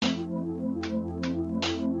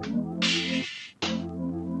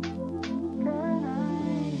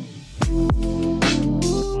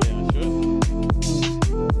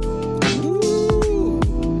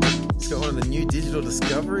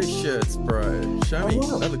Show me.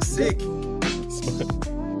 wow. That looks sick.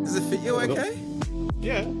 Does it fit you okay?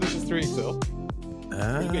 Yeah, this is 3XL.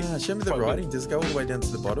 Show me the writing. Does it go all the way down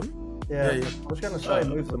to the bottom? Yeah, Yeah. I was going to say,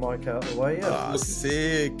 move the mic out of the way. Yeah,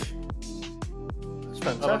 Sick. it's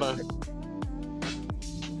I don't know. fantastic.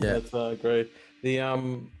 Yeah. That's great. The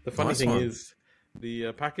funny Nice thing one. is,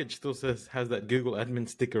 the package still has that Google admin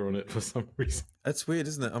sticker on it for some reason. That's weird,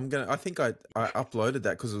 isn't it? I think I uploaded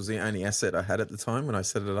that because it was the only asset I had at the time when I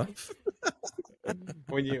set it up.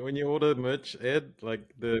 When you order merch, Ed, like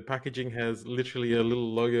the packaging has literally a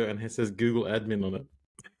little logo and it says Google admin on it.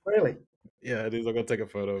 Really? Yeah, it is. I'm gonna take a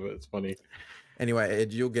photo of it. It's funny. Anyway,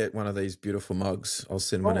 Ed, you'll get one of these beautiful mugs. I'll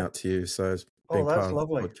send one out to you. So it's been that's part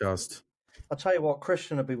lovely. of the podcast. I'll tell you what,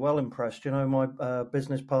 Christian would be well impressed. You know, my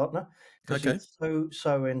business partner, because Okay. he's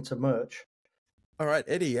so into merch. All right,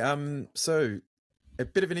 Eddie. So a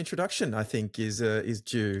bit of an introduction, I think, is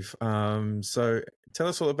due. So tell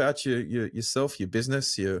us all about yourself, your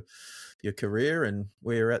business, your career, and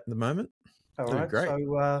where you're at the moment. All That'd be right.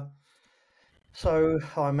 great. So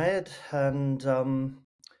I'm Ed, and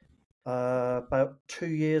about 2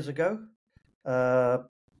 years ago,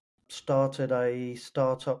 started a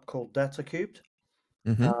startup called Data3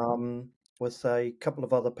 with a couple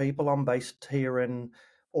of other people. I'm based here in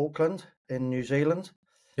Auckland, in New Zealand.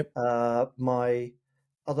 Yep. My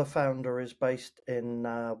other founder is based in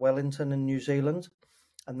Wellington in New Zealand.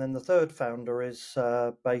 And then the third founder is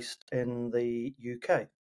based in the UK.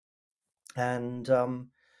 And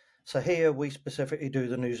so here we specifically do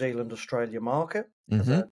the New Zealand-Australia market as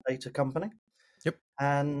a data company. Yep.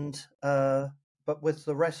 And but with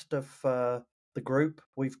the rest of the group,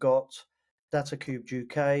 we've got Data3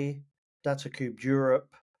 UK, Data3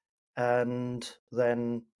 Europe, and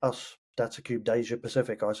then us, Data3 Asia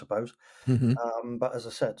Pacific, I suppose. But as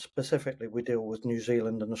I said, specifically, we deal with New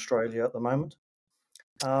Zealand and Australia at the moment.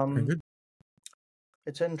 Very good.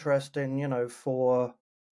 It's interesting, you know, for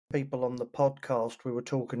people on the podcast, we were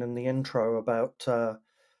talking in the intro about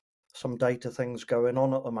some data things going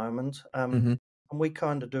on at the moment. And we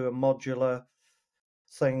kind of do a modular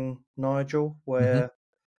thing, Nigel, where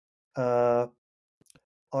I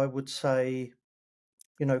would say,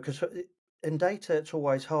 you know, because in data, it's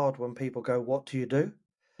always hard when people go, what do you do?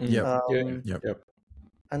 Yep.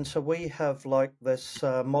 And so we have like this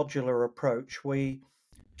modular approach. We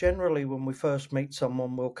generally, when we first meet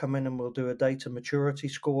someone, we'll come in and we'll do a data maturity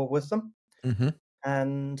score with them.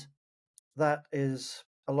 And that is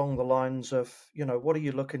along the lines of, you know, what are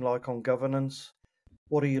you looking like on governance?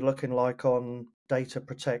 What are you looking like on data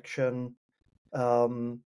protection?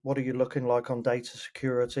 What are you looking like on data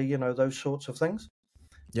security? You know, those sorts of things.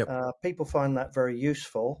 Yep. People find that very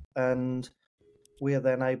useful, and we are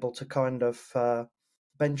then able to kind of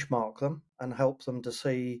benchmark them and help them to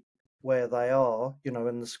see where they are, you know,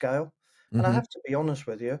 in the scale. And I have to be honest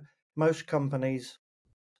with you, most companies,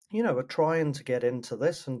 you know, are trying to get into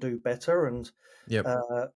this and do better and, you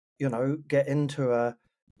know, get into a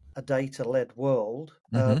data-led world.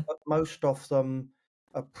 But most of them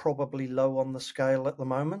are probably low on the scale at the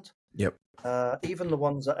moment. Yep. Even the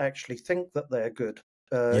ones that actually think that they're good.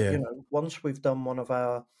 You know, once we've done one of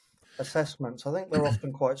our assessments, I think they're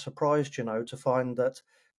often quite surprised, you know, to find that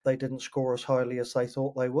they didn't score as highly as they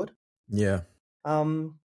thought they would. Yeah.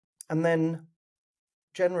 And then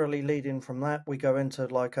generally leading from that, we go into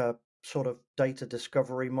like a sort of data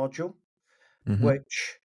discovery module,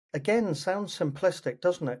 which again sounds simplistic,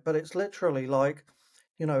 doesn't it? But it's literally like,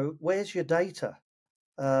 you know, where's your data?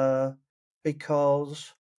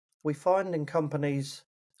 Because we find in companies,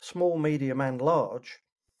 small, medium, and large,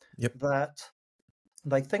 that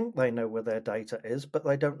they think they know where their data is, but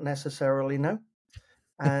they don't necessarily know.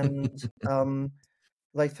 And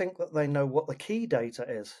they think that they know what the key data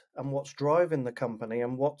is and what's driving the company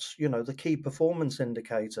and what's, you know, the key performance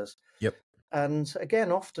indicators. Yep. And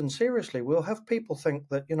again, often seriously, we'll have people think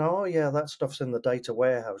that, you know, oh yeah, that stuff's in the data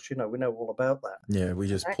warehouse. You know, we know all about that. Yeah, we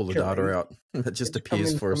just pull the Actually, data out. It just it's appears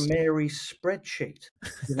coming for from us. Mary's spreadsheet,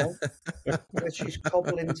 you know, where she's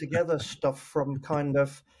cobbling together stuff from kind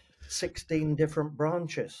of 16 different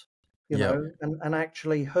branches, you know, and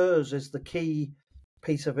actually hers is the key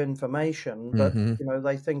piece of information, but you know,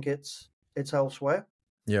 they think it's elsewhere.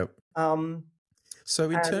 Yep. So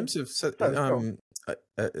in And terms of,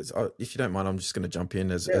 if you don't mind, I'm just going to jump in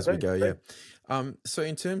as we go. Yeah. So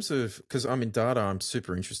in terms of, because I'm in data, I'm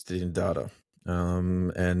super interested in data,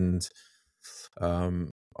 and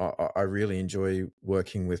I really enjoy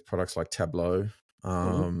working with products like Tableau,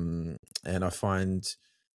 and I find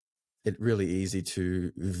it really easy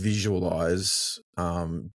to visualize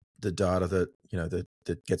the data that, you know,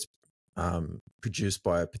 that gets produced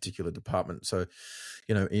by a particular department. So,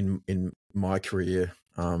 in my career,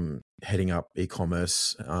 heading up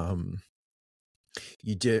e-commerce,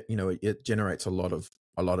 it generates a lot of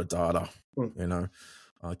data. Mm.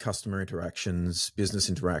 Customer interactions, business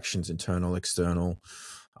interactions, internal, external,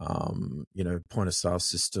 point of sale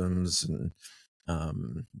systems and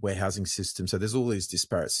warehousing systems. So there's all these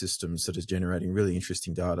disparate systems that are generating really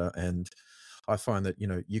interesting data. And I find that,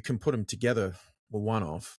 you can put them together, one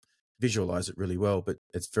off, visualize it really well, but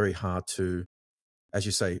it's very hard to, as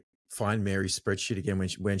you say, find Mary's spreadsheet again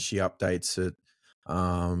when she updates it.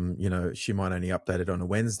 She might only update it on a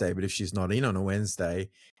Wednesday, but if she's not in on a Wednesday, it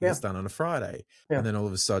gets done on a Friday. Yeah. And then all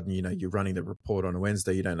of a sudden, you're running the report on a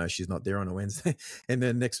Wednesday. You don't know she's not there on a Wednesday. And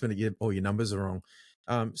then next minute, all your numbers are wrong.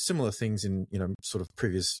 Similar things in, sort of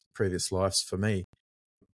previous lives for me.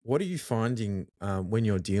 What are you finding when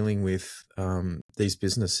you're dealing with these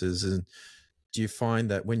businesses? And do you find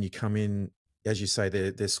that when you come in, as you say,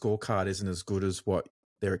 their scorecard isn't as good as what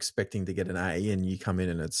they're expecting to get an A, and you come in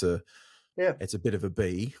and it's a bit of a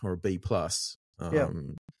B or a B plus?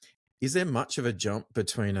 Is there much of a jump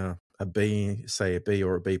between a B, say a B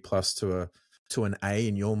or a B plus to an A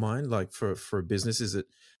in your mind? Like for a business, is it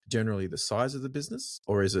generally the size of the business,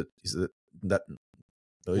 or is it that?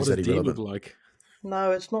 Or What is does that D irrelevant? look like?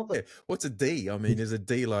 No, it's not Yeah. What's a D? I mean, is a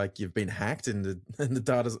D like you've been hacked and the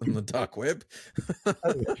data's on the dark web?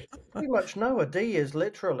 Pretty much no. A D is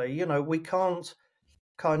literally, we can't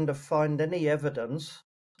kind of find any evidence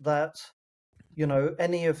that,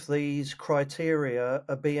 any of these criteria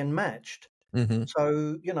are being matched. Mm-hmm.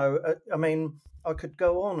 So, I mean, I could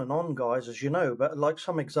go on and on, guys, as you know, but like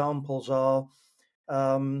some examples are,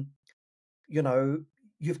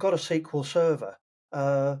 you've got a SQL server.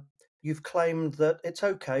 You've claimed that it's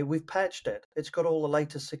okay, we've patched it. It's got all the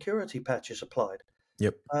latest security patches applied.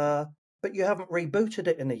 Yep. But you haven't rebooted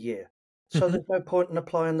it in a year. So Mm-hmm. there's no point in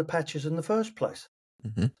applying the patches in the first place,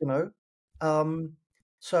 Mm-hmm.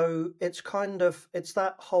 So it's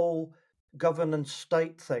that whole governance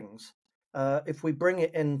state things. If we bring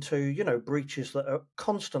it into, breaches that are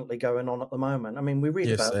constantly going on at the moment, I mean, we read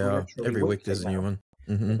Yes, about they them are. literally Every week weekly there's a new now. one.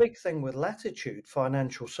 The Mm-hmm. big thing with Latitude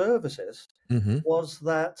Financial Services Mm-hmm. was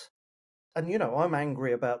that, and I'm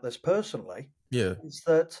angry about this personally, Yeah. is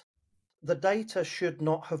that the data should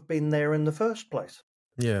not have been there in the first place.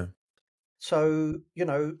 Yeah. So,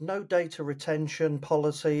 no data retention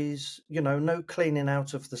policies, no cleaning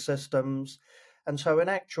out of the systems. And so, in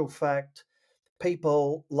actual fact,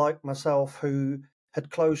 people like myself who had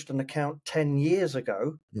closed an account 10 years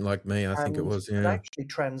ago Like me, I think it and was. had Yeah. actually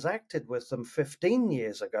transacted with them 15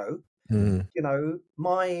 years ago, Mm-hmm.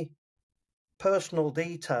 my personal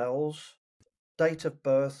details, date of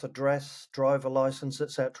birth, address, driver license,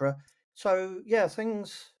 etc. So yeah,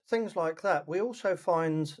 things like that. We also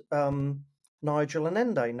find Nigel and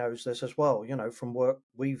Ende knows this as well. From work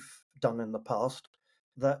we've done in the past,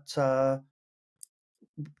 that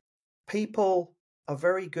people are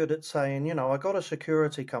very good at saying, I got a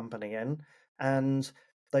security company in, and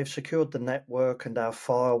they've secured the network and our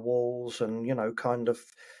firewalls, and kind of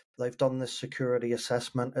they've done this security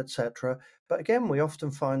assessment, etc. But again, we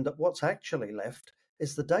often find that what's actually left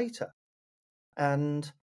is the data. And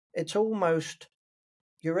it's almost,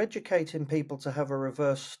 you're educating people to have a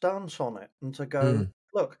reverse stance on it and to go, Mm.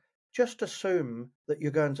 look, just assume that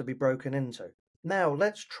you're going to be broken into. Now,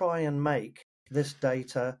 let's try and make this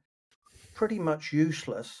data pretty much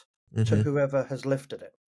useless to Mm-hmm. whoever has lifted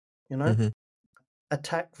it. Mm-hmm.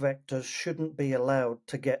 Attack vectors shouldn't be allowed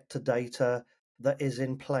to get to data that is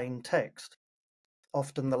in plain text.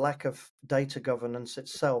 Often the lack of data governance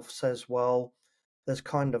itself says, well, there's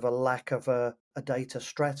kind of a lack of a data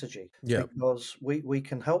strategy, Yeah. because we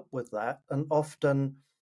can help with that and often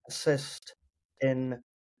assist in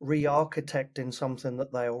re-architecting something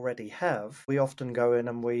that they already have. We often go in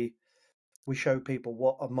and we show people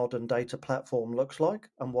what a modern data platform looks like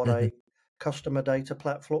and what Mm-hmm. a customer data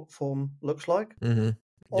platform looks like. Mm-hmm.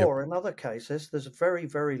 Yep. Or in other cases, there's a very,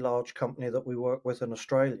 very large company that we work with in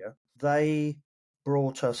Australia. They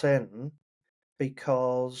brought us in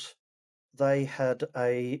because they had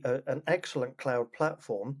an excellent cloud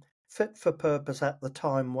platform fit for purpose at the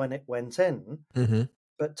time when it went in, Mm-hmm.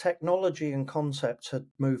 but technology and concepts had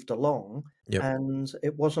moved along, Yep. and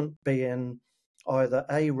it wasn't being either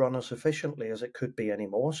A, run as efficiently as it could be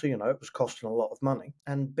anymore, so it was costing a lot of money,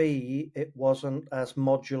 and B, it wasn't as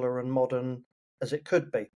modular and modern as it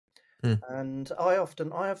could be. Mm. And I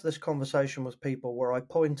have this conversation with people where I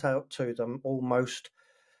point out to them almost,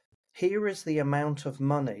 here is the amount of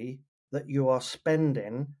money that you are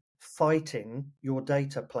spending fighting your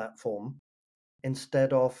data platform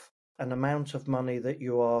instead of an amount of money that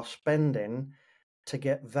you are spending to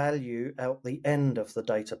get value out the end of the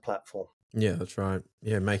data platform. Yeah, that's right.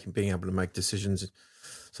 Yeah, being able to make decisions,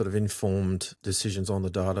 sort of informed decisions on the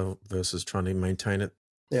data versus trying to maintain it.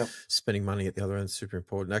 Yeah. Spending money at the other end is super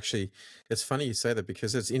important. Actually, it's funny you say that,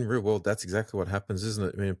 because it's in real world, that's exactly what happens, isn't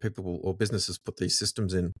it? I mean, or businesses put these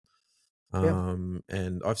systems in.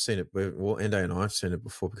 And I've seen it, Ende and I've seen it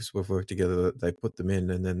before, because we've worked together. They put them in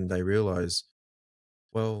and then they realize,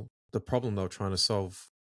 well, the problem they were trying to solve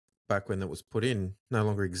back when that was put in no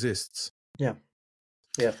longer exists. Yeah.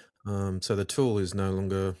 Yeah. So the tool is no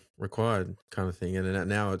longer required, kind of thing. And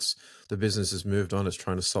now the business has moved on. It's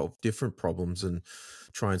trying to solve different problems and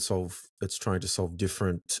trying to solve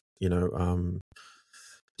different,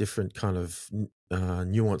 different kind of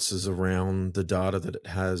nuances around the data that it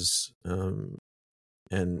has. And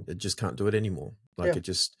it just can't do it anymore. Like, it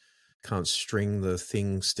just can't string the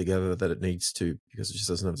things together that it needs to, because it just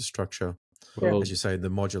doesn't have the structure. Well, As you say, the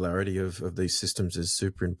modularity of these systems is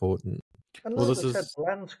super important. And well, like this I said, is. the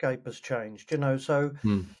landscape has changed, so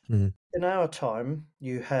Mm. in our time,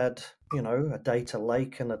 you had, a data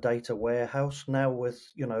lake and a data warehouse. Now with,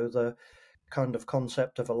 the kind of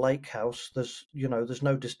concept of a lake house, there's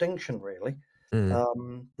no distinction really.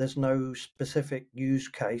 There's no specific use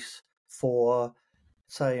case for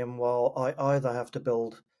saying, well, I either have to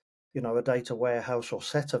build, a data warehouse or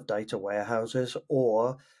set of data warehouses,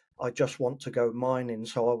 or I just want to go mining,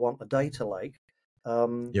 so I want a data lake.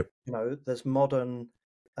 Yep. There's modern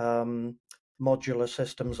modular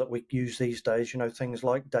systems that we use these days, things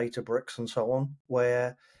like Databricks and so on,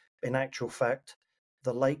 where in actual fact,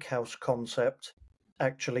 the lakehouse concept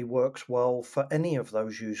actually works well for any of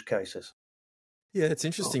those use cases. Yeah, it's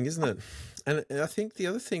interesting, isn't it? And I think the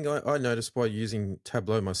other thing I noticed by using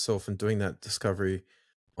Tableau myself and doing that discovery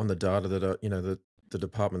on the data that the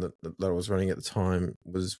department that I was running at the time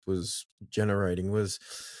was generating was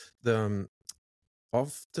the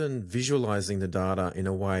often visualizing the data in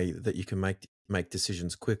a way that you can make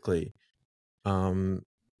decisions quickly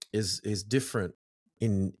is different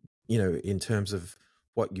in terms of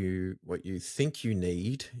what you think you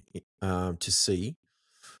need to see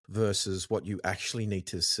versus what you actually need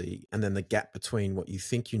to see, and then the gap between what you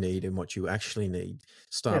think you need and what you actually need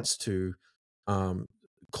starts to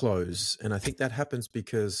close. And I think that happens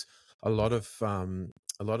because a lot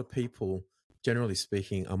of people, generally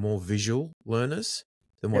speaking, are more visual learners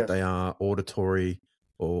than what Yes. they are auditory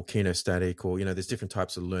or kinesthetic, or there's different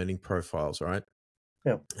types of learning profiles, right?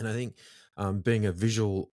 Yeah. And I think being a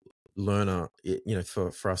visual learner,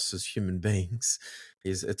 for us as human beings,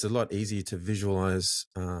 it's a lot easier to visualize.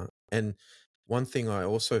 And one thing I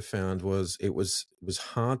also found was it was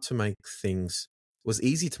hard to make things. It was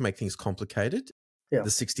easy to make things complicated. Yeah. The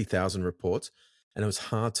 60,000 reports, and it was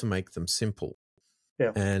hard to make them simple.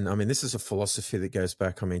 Yeah. And I mean, this is a philosophy that goes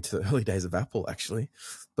back, to the early days of Apple, actually.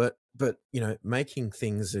 But making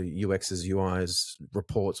things, UXs, UIs,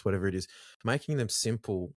 reports, whatever it is, making them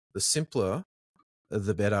simple. The simpler,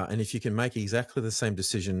 the better. And if you can make exactly the same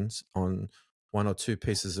decisions on one or two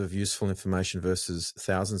pieces of useful information versus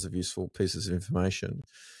thousands of useful pieces of information,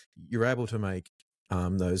 you're able to make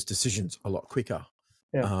those decisions a lot quicker,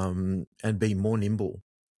 and be more nimble.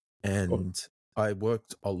 And I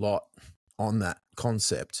worked a lot on that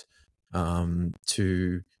concept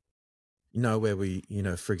to where we,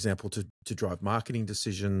 for example, to drive marketing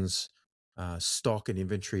decisions, stock and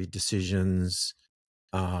inventory decisions.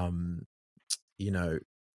 It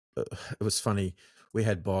was funny. We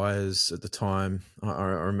had buyers at the time. I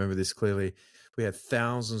remember this clearly. We had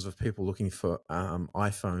thousands of people looking for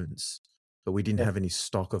iPhones, but we didn't have any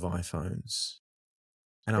stock of iPhones.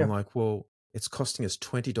 And I'm like, well, it's costing us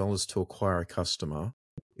 $20 to acquire a customer.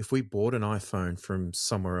 If we bought an iPhone from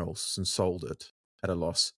somewhere else and sold it at a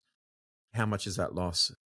loss, how much is that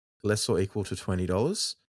loss? Less or equal to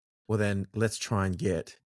 $20? Well, then let's try and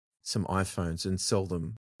get some iPhones and sell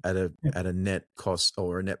them at a net cost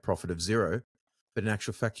or a net profit of zero. But in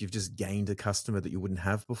actual fact, you've just gained a customer that you wouldn't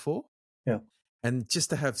have before. Yeah. And just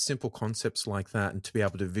to have simple concepts like that and to be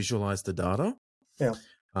able to visualize the data. Yeah.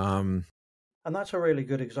 And that's a really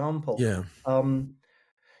good example. Yeah.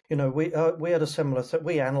 We had a similar thing.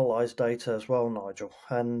 We analyzed data as well, Nigel,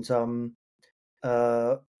 and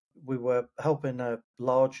we were helping a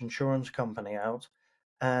large insurance company out,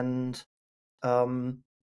 and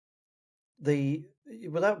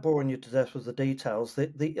without boring you to death with the details,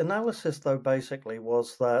 the analysis though basically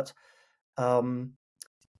was that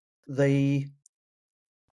the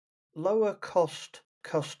lower cost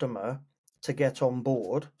customer to get on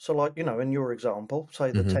board, so like in your example, say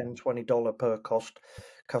the $10-20 per cost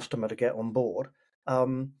customer to get on board,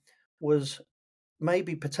 was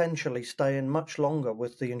maybe potentially staying much longer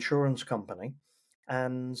with the insurance company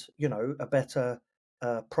and, a better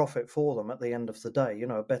profit for them at the end of the day,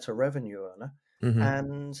 a better revenue earner. Mm-hmm.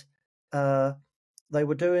 And they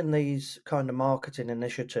were doing these kind of marketing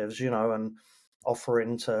initiatives, and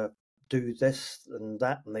offering to do this and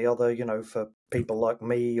that and the other, for people like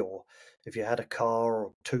me, or if you had a car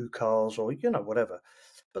or two cars or, whatever.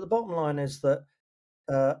 But the bottom line is that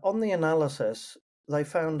on the analysis, they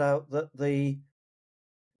found out that the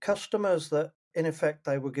customers that in effect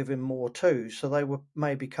they were giving more to, so they were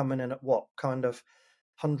maybe coming in at what kind of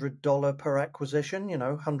 $100 per acquisition,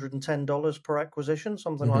 $110 per acquisition,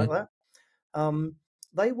 something Mm-hmm. like that.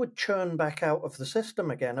 They would churn back out of the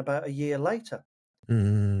system again about a year later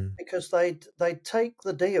Mm-hmm. because they'd take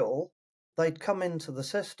the deal, they'd come into the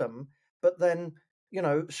system, but then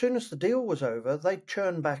as soon as the deal was over, they'd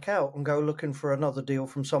churn back out and go looking for another deal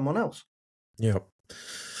from someone else. Yep.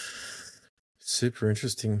 Super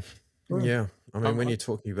interesting. Yeah. I mean, when you're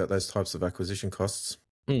talking about those types of acquisition costs.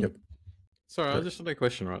 Yep. Sorry, I just had a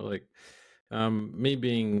question, right? Like, me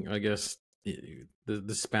being, I guess,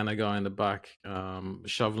 the spanner guy in the back,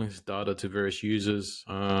 shoveling his data to various users.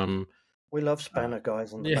 We love spanner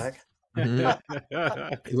guys in the Yeah.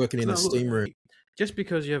 back. You're working in a steam room. Just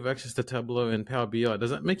because you have access to Tableau and Power BI,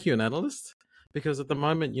 does that make you an analyst? Because at the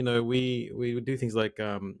moment, we do things like,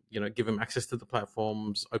 give them access to the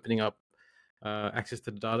platforms, opening up access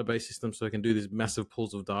to the database system so they can do these massive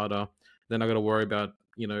pools of data. Then I got to worry about,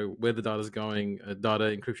 where the data is going, data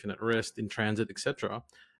encryption at rest, in transit, etc.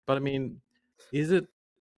 But I mean, is it,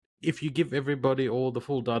 if you give everybody all the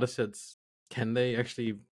full data sets, can they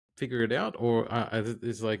actually figure it out? Or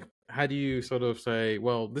is like, how do you sort of say,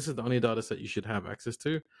 well, this is the only data set you should have access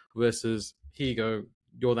to, versus here you go,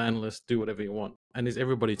 you're the analyst, do whatever you want? And is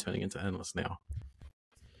everybody turning into analysts now?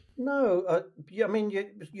 No, I mean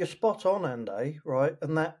you're spot on, Andy, right?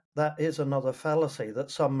 And that is another fallacy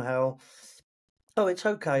that somehow, oh, it's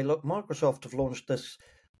okay. Look, Microsoft have launched this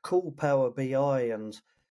cool Power BI, and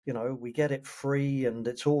we get it free, and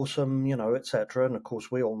it's awesome, etc. And of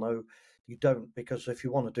course, we all know you don't, because if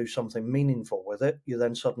you want to do something meaningful with it, you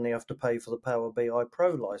then suddenly have to pay for the Power BI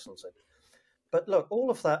Pro licensing. But look,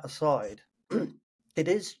 all of that aside,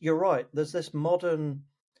 you're right. There's this modern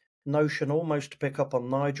notion, almost to pick up on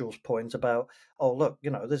Nigel's point about, oh, look,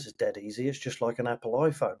 this is dead easy. It's just like an Apple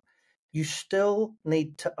iPhone. You still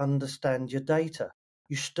need to understand your data.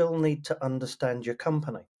 You still need to understand your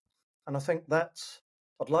company. And I think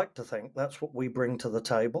I'd like to think that's what we bring to the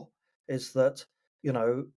table, is that,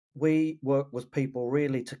 we work with people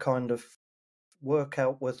really to kind of work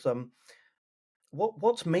out with them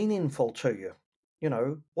what's meaningful to you.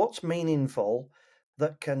 What's meaningful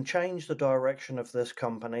that can change the direction of this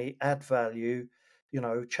company, add value,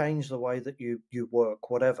 change the way that you work,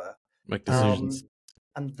 whatever. Make decisions.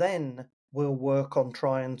 And then we'll work on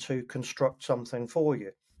trying to construct something for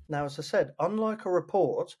you. Now, as I said, unlike a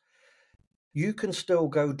report, you can still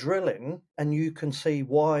go drilling and you can see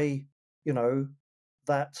why,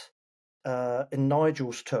 that in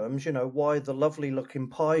Nigel's terms, why the lovely looking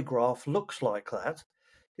pie graph looks like that,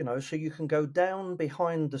 so you can go down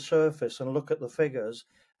behind the surface and look at the figures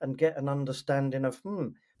and get an understanding of,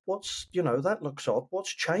 what's, that looks odd. What's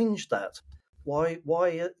changed that? Why,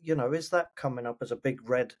 is that coming up as a big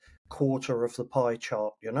red quarter of the pie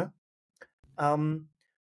chart,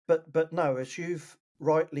 But no, as you've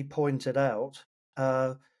rightly pointed out,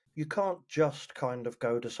 you can't just kind of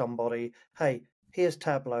go to somebody, hey, here's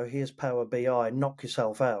Tableau, here's Power BI, knock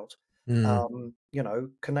yourself out.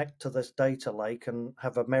 Connect to this data lake and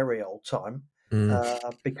have a merry old time.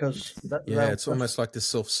 Because it's almost like the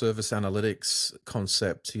self-service analytics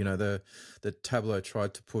concept. The Tableau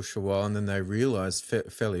tried to push a while, and then they realized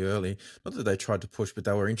fairly early, not that they tried to push, but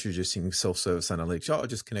they were introducing self-service analytics. Oh,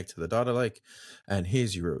 just connect to the data lake, and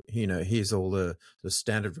here's here's all the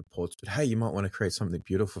standard reports. But hey, you might want to create something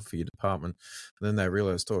beautiful for your department. And then they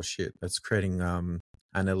realized, oh shit, that's creating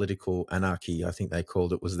analytical anarchy, I think they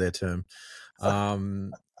called it, was their term.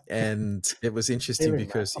 And it was interesting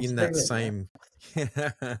because in that same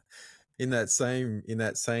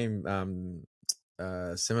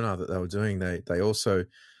seminar that they were doing, they also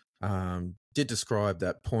did describe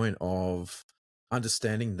that point of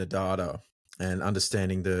understanding the data and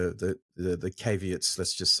understanding the caveats,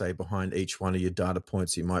 let's just say, behind each one of your data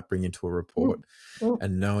points you might bring into a report,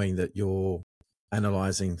 and knowing that you're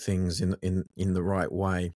analyzing things in the right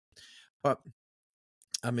way. But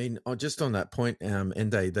I mean, just on that point,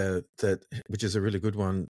 Ende, that which is a really good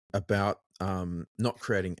one about not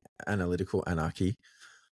creating analytical anarchy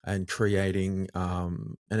and creating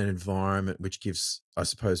an environment which gives, I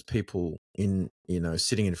suppose, people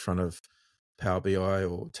sitting in front of Power BI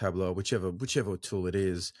or Tableau, whichever tool it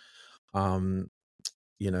is, they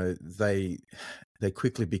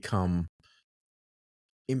quickly become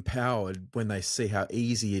empowered when they see how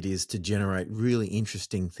easy it is to generate really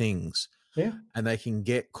interesting things, Yeah. and they can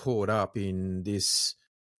get caught up in this.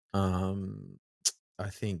 I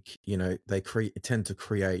think they tend to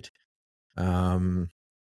create. I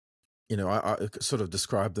sort of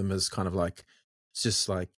describe them as kind of like it's just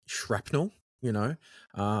like shrapnel,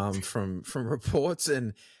 from reports,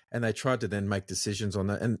 and they tried to then make decisions on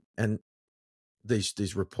that, and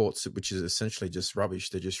these reports, which is essentially just rubbish.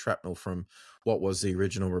 They're just shrapnel from what was the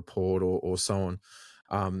original report, or so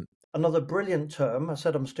on. Another brilliant term, I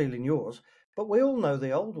said I'm stealing yours, but we all know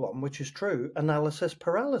the old one, which is true, analysis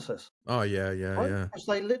paralysis, Oh yeah, right? yeah. Because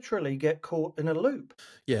they literally get caught in a loop.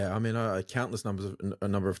 Yeah, I mean, a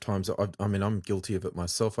number of times. I'm guilty of it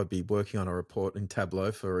myself. I'd be working on a report in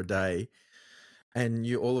Tableau for a day, and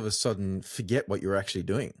you all of a sudden forget what you're actually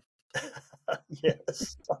doing.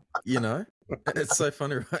 Yes. It's so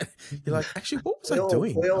funny, right? You're like, actually, what was We I all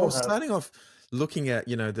doing? we I all was have. starting off looking at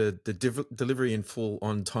the delivery in full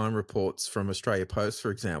on time reports from Australia Post, for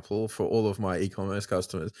example, for all of my e-commerce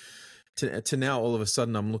customers, to now all of a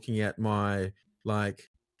sudden I'm looking at my like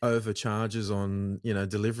overcharges on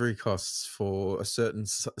delivery costs for a certain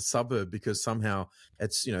suburb, because somehow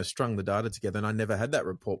it's strung the data together, and I never had that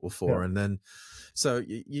report before. Yeah. And then so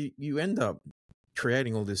you end up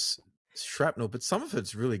creating all this shrapnel, but some of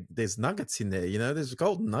it's really, there's nuggets in there, there's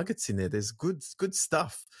golden nuggets in there, there's good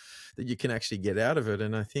stuff that you can actually get out of it.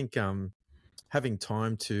 And I think having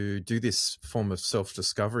time to do this form of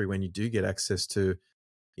self-discovery when you do get access to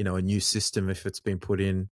a new system, if it's been put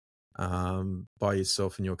in by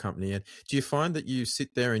yourself and your company. And do you find that you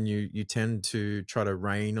sit there and you tend to try to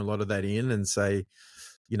rein a lot of that in and say,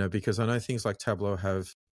 because I know things like Tableau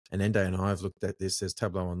have, and Ende and I have looked at this, there's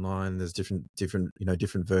Tableau Online, there's different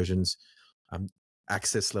versions.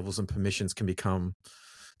 Access levels and permissions can become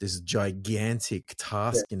this gigantic Yeah.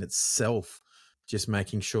 task in itself, just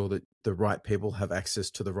making sure that the right people have access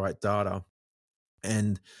to the right data.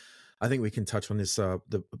 And I think we can touch on this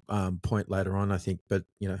the point later on, I think, but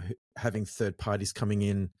having third parties coming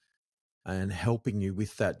in and helping you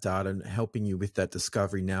with that data and helping you with that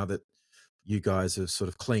discovery, now that you guys have sort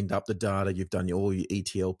of cleaned up the data, you've done all your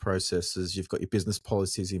ETL processes, you've got your business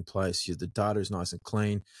policies in place, the data is nice and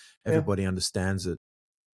clean, Yeah. everybody understands it.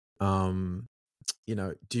 Do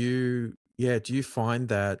you find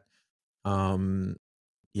that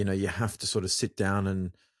you have to sort of sit down,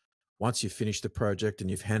 and once you've finished the project and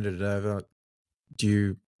you've handed it over, do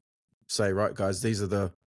you say, right guys, these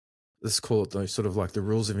are let's call it those sort of like the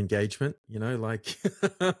rules of engagement, like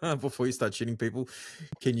before you start shooting people,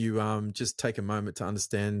 can you just take a moment to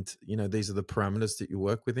understand, these are the parameters that you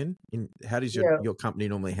work within? How does Yeah. your company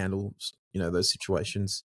normally handle, those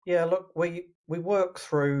situations? Yeah. Look, we work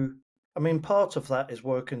through. I mean, part of that is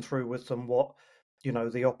working through with them what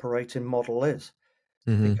the operating model is.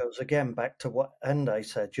 Mm-hmm. Because again, back to what Ende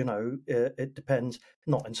said, it depends.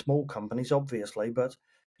 Not in small companies, obviously, but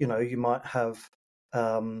you might have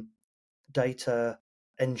data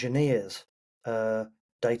engineers,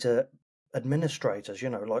 data administrators,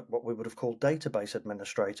 like what we would have called database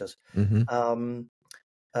administrators, Mm-hmm. um,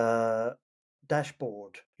 uh,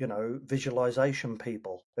 dashboard, visualization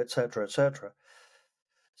people, etc., etc.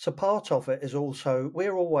 So part of it is also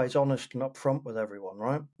we're always honest and upfront with everyone,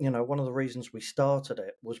 right? One of the reasons we started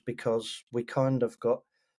it was because we kind of got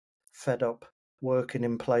fed up working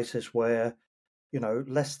in places where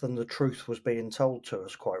less than the truth was being told to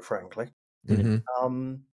us, quite frankly. Mm-hmm.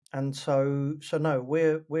 Um, and so no,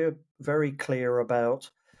 we're very clear about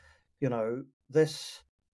this.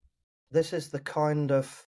 This is the kind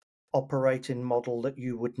of operating model that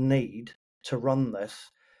you would need to run this,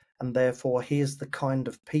 and therefore here's the kind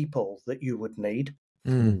of people that you would need.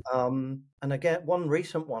 Mm. And again, one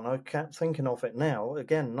recent one I kept thinking of it now.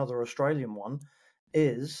 Again, another Australian one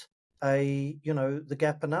is the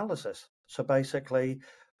gap analysis. So basically,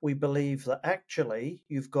 we believe that actually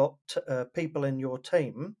you've got people in your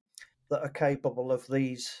team that are capable of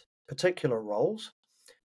these particular roles,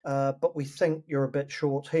 but we think you're a bit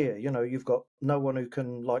short here. You've got no one who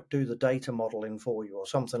can like do the data modeling for you or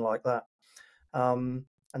something like that. And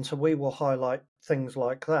so we will highlight things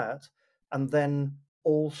like that, and then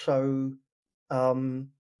also um,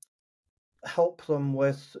 help them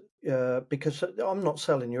with because I'm not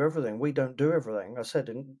selling you everything. We don't do everything. I said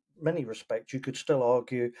in many respects, you could still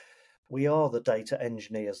argue we are the data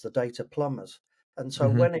engineers, the data plumbers. And so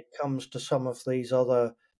Mm-hmm. when it comes to some of these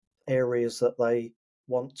other areas that they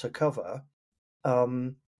want to cover,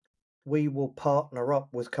 um, we will partner up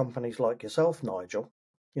with companies like yourself, Nigel,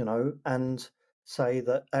 and say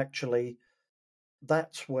that actually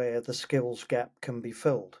that's where the skills gap can be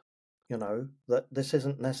filled. That this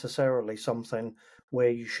isn't necessarily something where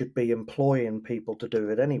you should be employing people to do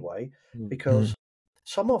it anyway, because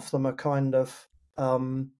some of them are kind of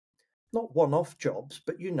not one-off jobs,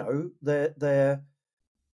 but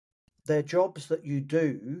they're jobs that you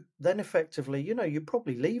do, then effectively, you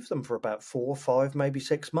probably leave them for about 4, 5, maybe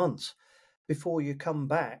 6 months before you come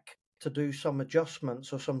back to do some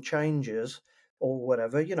adjustments or some changes or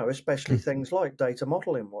whatever, especially things like data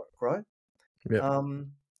modeling work, right? Yep.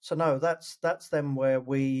 So no, that's them where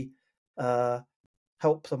we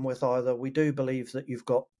help them with either we do believe that you've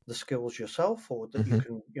got the skills yourself or that you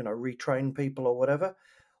can, retrain people or whatever,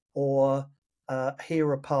 or here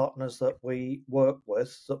are partners that we work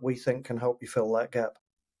with that we think can help you fill that gap.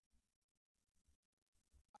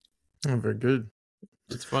 Oh, very good.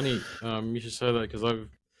 It's funny you should say that, because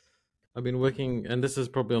I've been working, and this is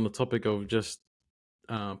probably on the topic of just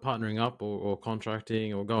partnering up or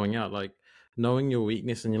contracting or going out, like knowing your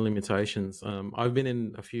weakness and your limitations. I've been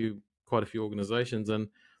in quite a few organizations, and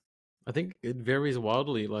I think it varies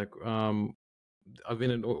wildly. Like I've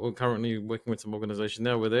been in, or currently working with some organizations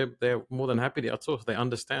now where they're more than happy to outsource. They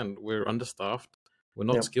understand we're understaffed, we're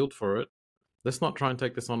not skilled for it. Let's not try and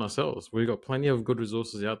take this on ourselves. We've got plenty of good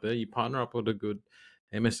resources out there. You partner up with a good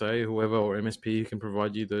MSA, whoever, or MSP who can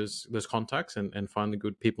provide you those contacts and find the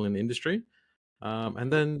good people in the industry.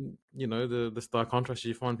 And then, the star contractors,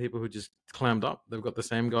 you find people who just clammed up. They've got the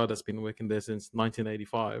same guy that's been working there since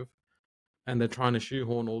 1985, and they're trying to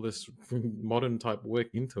shoehorn all this modern type work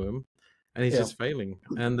into him, and he's just failing.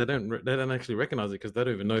 And they don't actually recognize it because they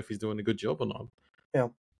don't even know if he's doing a good job or not. Yeah.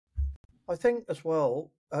 I think as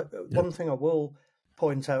well, one thing I will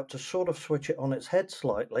point out to sort of switch it on its head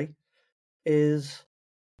slightly is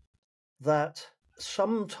that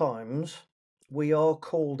sometimes we are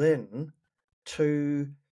called in to,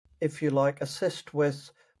 if you like, assist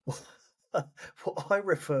with what I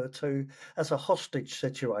refer to as a hostage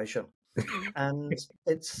situation. And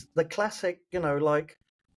it's the classic, like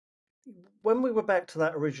when we were back to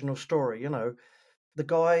that original story, the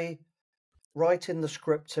guy writing the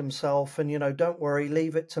script himself and, don't worry,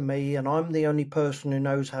 leave it to me. And I'm the only person who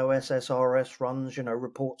knows how SSRS runs,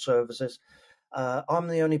 report services. I'm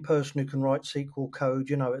the only person who can write SQL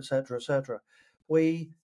code, et cetera, et cetera.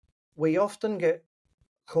 We often get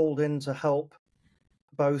called in to help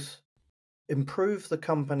both improve the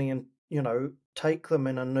company and, take them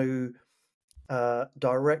in a new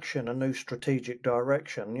direction, a new strategic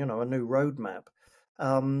direction, a new roadmap.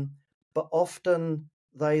 But often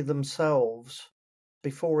they themselves,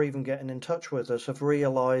 before even getting in touch with us, have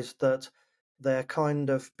realized that they're kind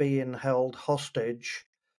of being held hostage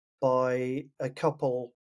by a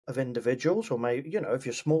couple of individuals, or maybe, if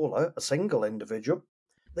you're smaller, a single individual.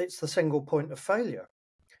 It's the single point of failure,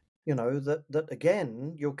 that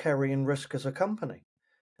again, you're carrying risk as a company,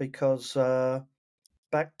 because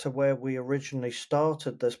back to where we originally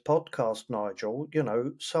started this podcast, Nigel,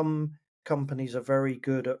 some companies are very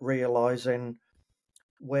good at realizing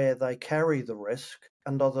where they carry the risk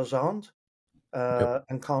and others aren't,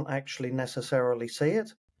 and can't actually necessarily see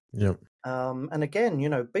it. Yep. And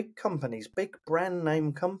again, big companies, big brand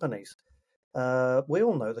name companies. We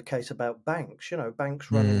all know the case about banks,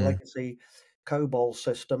 banks running legacy COBOL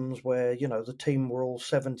systems where, the team were all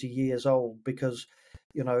 70 years old because,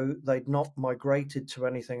 they'd not migrated to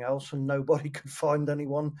anything else and nobody could find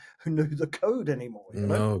anyone who knew the code anymore.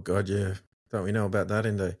 Oh, God, yeah. Don't we know about that,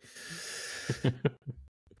 Inday?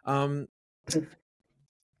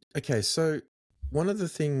 Okay, so one of the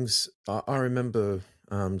things I remember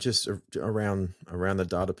just around the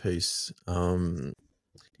data piece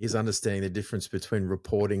is understanding the difference between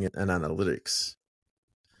reporting and analytics.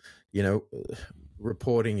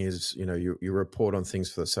 Reporting is, you report on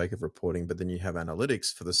things for the sake of reporting, but then you have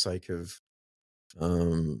analytics for the sake of,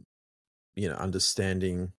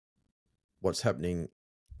 understanding what's happening,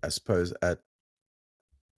 I suppose, at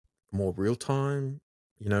more real time,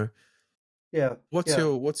 Yeah. What's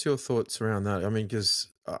your thoughts around that? I mean, because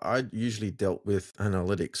I usually dealt with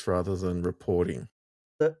analytics rather than reporting.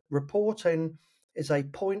 That reporting is a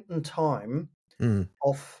point in time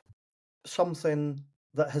of something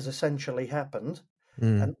that has essentially happened.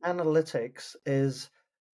 And analytics is,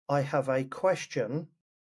 I have a question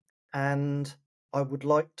and I would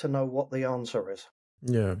like to know what the answer is.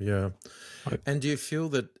 Yeah, yeah. And do you feel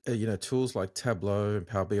that, tools like Tableau and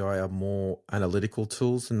Power BI are more analytical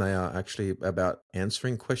tools than they are actually about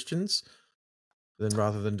answering questions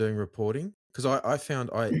rather than doing reporting? Because I found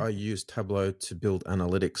I used Tableau to build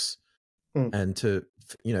analytics and to,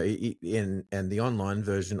 you know, and the online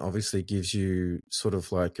version obviously gives you sort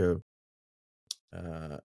of like a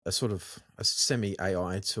sort of a semi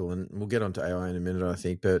AI tool, and we'll get onto AI in a minute, I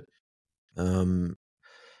think. But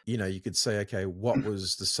you know, you could say, okay, what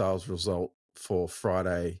was the sales result for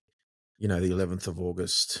Friday, you know, the 11th of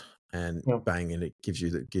August, and bang, and it gives you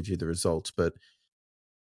the results. But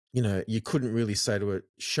you know, you couldn't really say to it,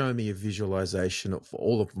 show me a visualization of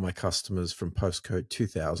all of my customers from postcode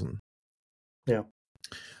 2000. Yeah.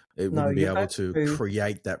 It No, wouldn't be you've able had to to.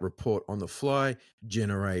 create that report on the fly,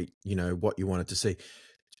 generate, you know, what you wanted to see.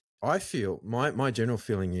 I feel my general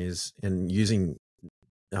feeling is, and using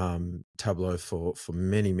Tableau for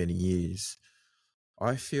many, many years,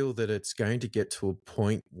 I feel that it's going to get to a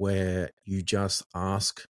point where you just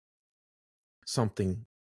ask something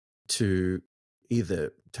to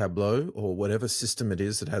either Tableau or whatever system it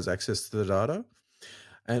is that has access to the data,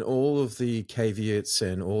 and all of the caveats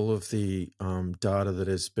and all of the data that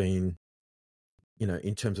has been, you know,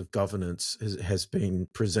 in terms of governance has been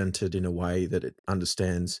presented in a way that it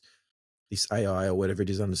understands, this AI or whatever it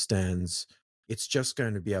is understands. It's just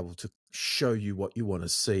going to be able to show you what you want to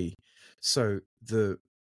see. So the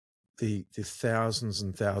thousands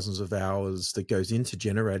and thousands of hours that goes into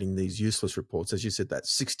generating these useless reports, as you said, that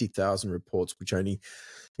 60,000 reports, which only,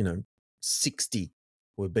 you know, 60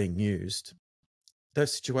 were being used,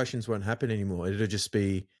 those situations won't happen anymore. It'll just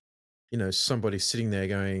be, you know, somebody sitting there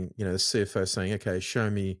going, you know, the CFO saying, okay, show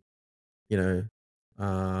me, you know,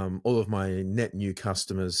 all of my net new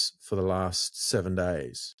customers for the last 7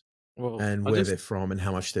 days, Well, and where they're from and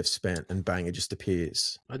how much they've spent, and bang, it just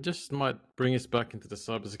appears. I just might bring us back into the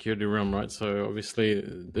cybersecurity realm, right? So obviously,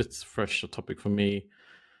 it's a fresh topic for me.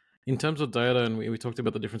 In terms of data, and we talked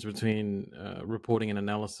about the difference between reporting and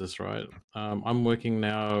analysis, right? I'm working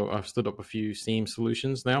now. I've stood up a few SIEM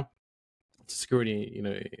solutions now. Security, you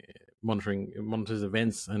know, monitors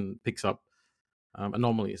events and picks up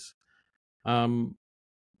anomalies. So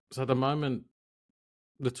at the moment,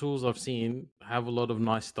 the tools I've seen have a lot of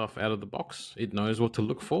nice stuff out of the box. It knows what to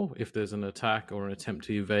look for if there's an attack or an attempt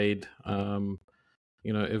to evade,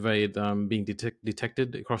 being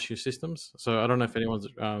detected across your systems. So I don't know if anyone's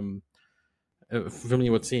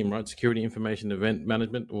familiar with SIEM, right? Security Information Event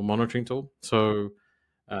Management or monitoring tool. So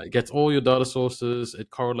it gets all your data sources,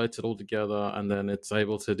 it correlates it all together, and then it's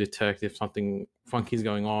able to detect if something funky is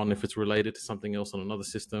going on, if it's related to something else on another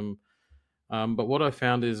system. But what I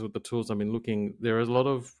found is with the tools I've been looking, there is a lot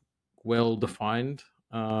of well-defined,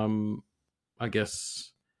 I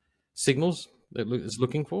guess, signals that it's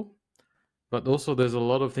looking for. But also, there's a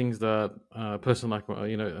lot of things that a person like,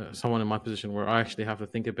 someone in my position where I actually have to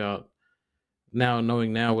think about now,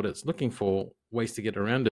 knowing now what it's looking for, ways to get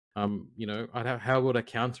around it. How would I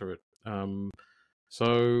counter it?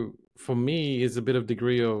 So for me, is a bit of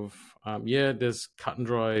degree of there's cut and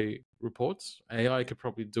dry reports. AI could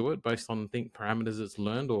probably do it based on parameters it's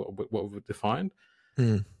learned or what we've defined.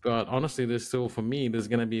 But honestly, there's still, for me, there's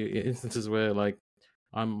going to be instances where like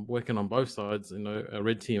I'm working on both sides, a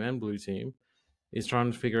red team and blue team is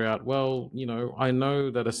trying to figure out, well, I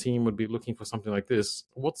know that a team would be looking for something like this.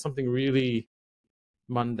 What's something really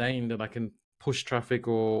mundane that I can push traffic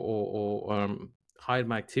or hide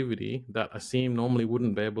my activity that a SIEM normally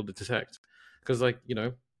wouldn't be able to detect? Because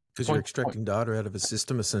because you're extracting data out of a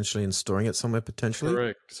system essentially and storing it somewhere potentially.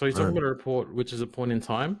 Correct. So you're talking about a report which is a point in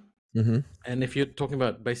time. Mm-hmm. And if you're talking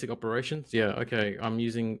about basic operations, okay, I'm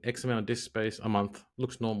using X amount of disk space a month.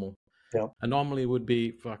 Looks normal. Yeah. Anomaly would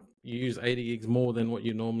be, you use 80 gigs more than what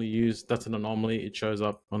you normally use. That's an anomaly. It shows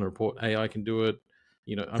up on a report. AI can do it.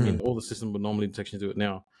 All the system with anomaly detections do it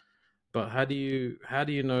now. But how do you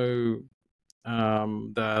know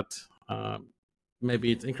that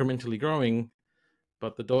maybe it's incrementally growing,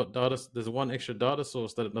 but the data, there's one extra data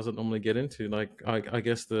source that it doesn't normally get into? Like I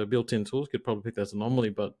guess the built-in tools could probably pick that as an anomaly,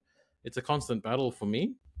 but it's a constant battle for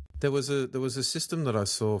me. There was a system that I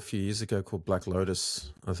saw a few years ago called Black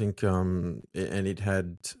Lotus, I think, and it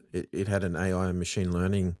had an AI and machine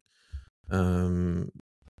learning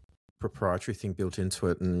proprietary thing built into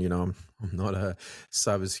it. And I'm not a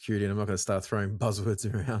cybersecurity, and I'm not going to start throwing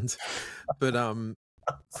buzzwords around, but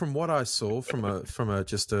from what I saw from a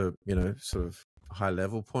just a sort of high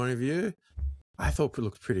level point of view, I thought it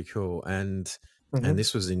looked pretty cool. And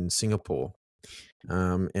this was in Singapore,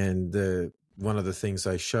 and one of the things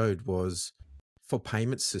they showed was for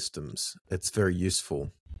payment systems, it's very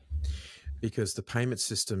useful because the payment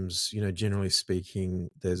systems, generally speaking,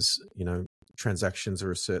 there's transactions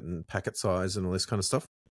are a certain packet size and all this kind of stuff.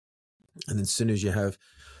 And then as soon as you have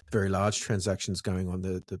very large transactions going on,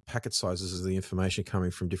 the packet sizes of the information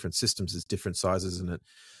coming from different systems is different sizes, and it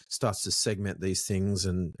starts to segment these things.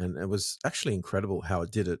 And it was actually incredible how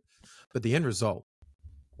it did it. But the end result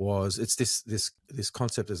was it's this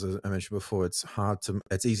concept, as I mentioned before, it's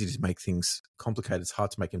easy to make things complicated. It's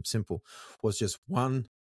hard to make them simple. Was just one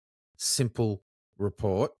simple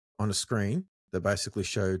report on a screen that basically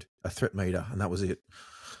showed a threat meter, and that was it.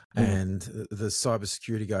 And the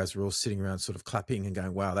cybersecurity guys were all sitting around sort of clapping and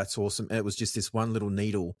going, wow, that's awesome. And it was just this one little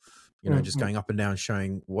needle, just going up and down,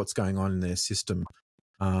 showing what's going on in their system.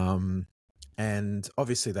 And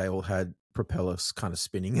obviously they all had propellers kind of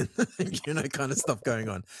spinning and, kind of stuff going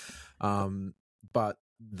on. But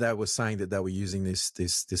they were saying that they were using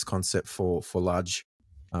this concept for large,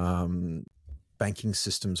 banking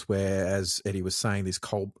systems, where, as Eddie was saying, these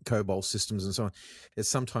COBOL systems and so on, it's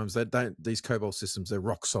sometimes these COBOL systems, they're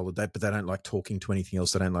rock solid, but they don't like talking to anything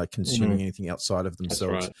else. They don't like consuming anything outside of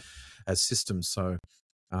themselves as systems. So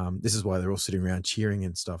this is why they're all sitting around cheering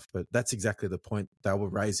and stuff. But that's exactly the point they were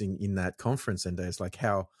raising in that conference. And it's like,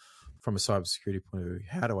 how, from a cybersecurity point of view,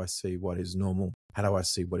 how do I see what is normal? How do I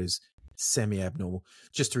see what is semi-abnormal,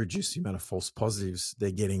 just to reduce the amount of false positives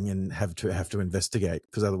they're getting and have to investigate,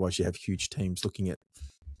 because otherwise you have huge teams looking at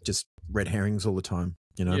just red herrings all the time.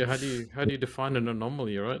 Yeah, how do you define an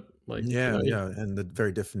anomaly, right? Like, yeah, and the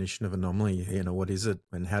very definition of anomaly, what is it,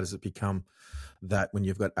 and how does it become that when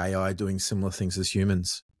you've got AI doing similar things as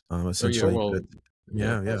humans, essentially?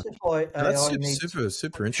 This is why That's AI needs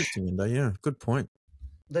super interesting, and yeah, good point.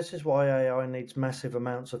 This is why AI needs massive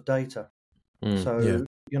amounts of data. So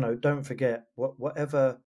don't forget,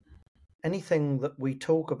 anything that we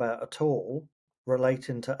talk about at all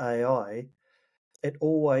relating to AI, it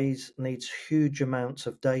always needs huge amounts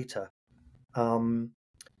of data to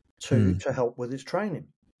help with its training.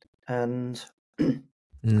 And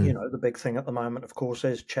the big thing at the moment, of course,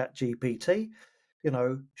 is ChatGPT.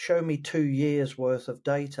 Show me 2 years worth of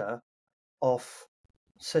data off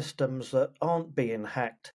systems that aren't being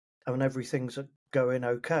hacked and everything's going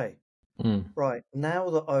okay. Right,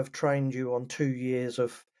 now that I've trained you on 2 years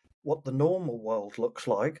of what the normal world looks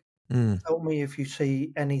like, tell me if you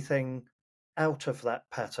see anything out of that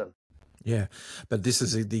pattern. Yeah, but this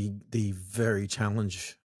is the very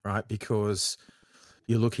challenge, right? Because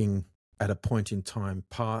you're looking at a point in time,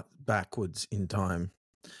 backwards in time.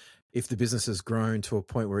 If the business has grown to a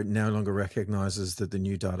point where it no longer recognizes that the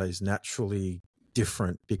new data is naturally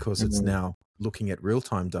different because it's now looking at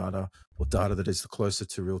real-time data, or data that is closer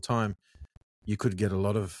to real time, you could get a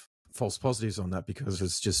lot of false positives on that, because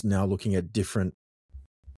it's just now looking at different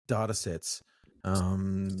data sets. Still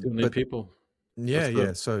need people.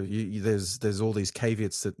 Yeah. So there's all these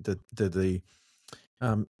caveats that the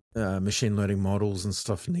machine learning models and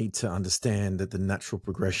stuff need to understand, that the natural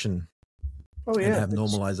progression and have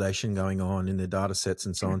normalization going on in their data sets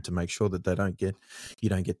and so on, to make sure that you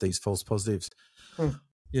don't get these false positives.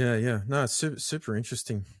 Yeah. No, it's super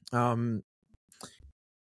interesting. One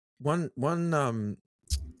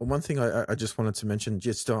thing I just wanted to mention,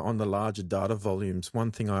 just on the larger data volumes,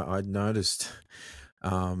 one thing I noticed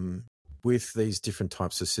with these different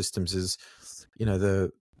types of systems is,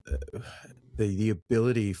 the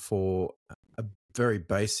ability for a very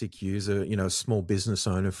basic user, a small business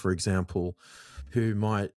owner, for example, who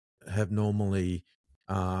might have normally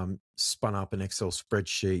spun up an Excel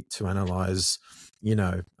spreadsheet to analyze,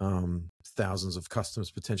 thousands of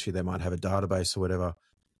customers. Potentially they might have a database or whatever.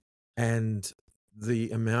 And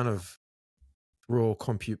the amount of raw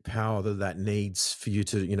compute power that needs for you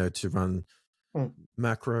to run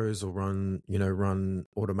macros, or run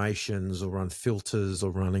automations, or run filters,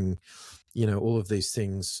 or running, all of these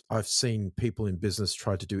things. I've seen people in business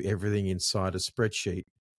try to do everything inside a spreadsheet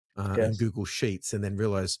and Google Sheets, and then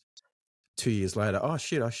realize 2 years later, oh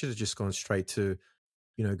shit, I should have just gone straight to,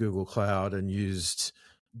 Google Cloud and used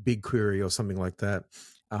BigQuery or something like that.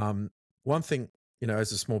 One thing,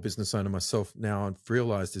 as a small business owner myself now, I've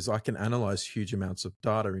realized is I can analyze huge amounts of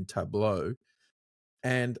data in Tableau,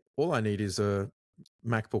 and all I need is a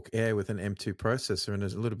MacBook Air with an M2 processor and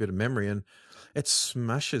a little bit of memory, and it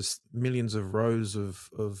smashes millions of rows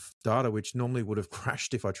of data, which normally would have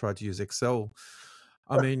crashed if I tried to use Excel.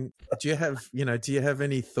 I mean, do you have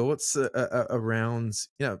any thoughts around,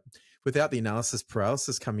 without the analysis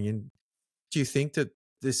paralysis coming in, do you think that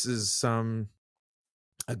this is a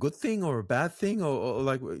good thing or a bad thing, or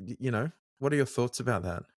like, what are your thoughts about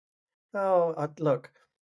that? Oh, look,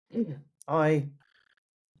 it's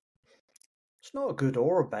not a good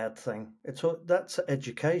or a bad thing. That's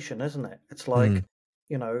education, isn't it? It's like,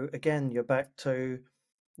 again, you're back to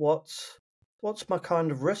what's what's my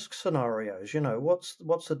kind of risk scenarios?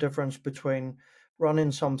 What's the difference between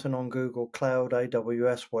running something on Google Cloud,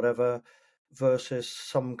 AWS, whatever, versus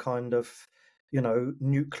some kind of,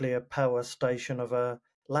 nuclear power station of a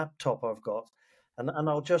laptop I've got. And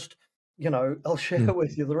I'll just, I'll share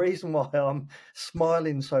with you the reason why I'm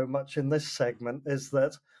smiling so much in this segment is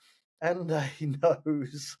that Andy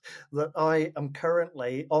knows that I am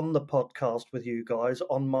currently on the podcast with you guys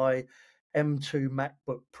on my M2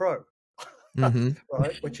 MacBook Pro.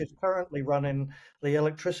 Right, which is currently running the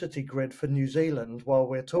electricity grid for New Zealand while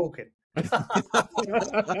we're talking.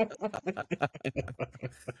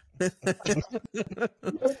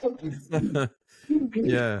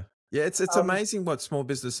 Yeah. Yeah, it's amazing what small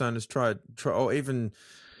business owners try, or even,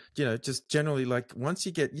 just generally, like, once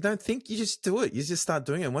you don't think, you just do it. You just start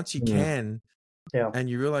doing it. Once you can, Yeah. and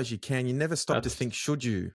you realize you can, you never stop to think, should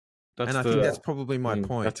you? That's And I think that's probably my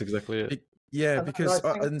point. That's exactly it. And because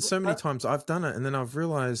I think and so many times I've done it, and then I've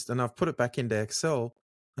realized, and I've put it back into Excel,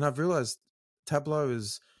 and I've realized Tableau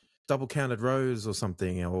is double counted rows or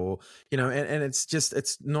something, or, and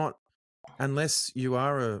it's not, unless you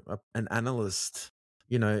are an analyst,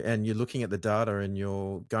 and you're looking at the data and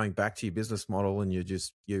you're going back to your business model and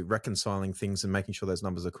you're reconciling things and making sure those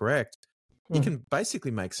numbers are correct, you can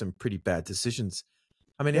basically make some pretty bad decisions.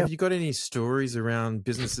 I mean, Yeah. have you got any stories around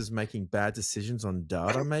businesses making bad decisions on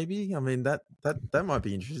data? Maybe. I mean, that might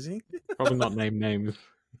be interesting. Probably not name names.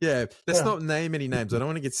 Yeah, let's not name any names. I don't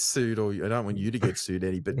want to get sued, or I don't want you to get sued,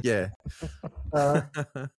 Eddie. But yeah,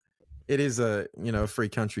 it is a free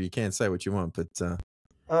country. You can say what you want, but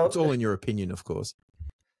it's all in your opinion, of course.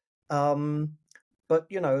 But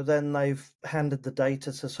then they've handed the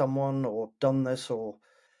data to someone or done this, or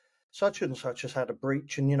such and such has had a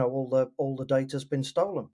breach, and all the data's been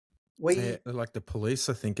stolen. Like the police,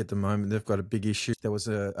 I think at the moment they've got a big issue. There was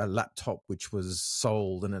a laptop which was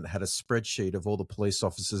sold, and it had a spreadsheet of all the police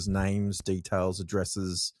officers' names, details,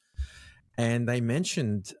 addresses, and they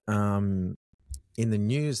mentioned in the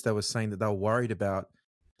news, they were saying that they were worried about,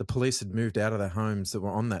 the police had moved out of their homes that were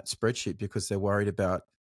on that spreadsheet because they're worried about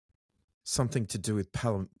something to do with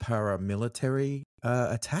paramilitary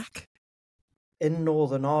attack. In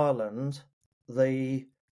Northern Ireland, the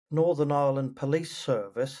Northern Ireland Police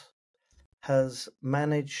Service has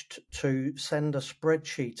managed to send a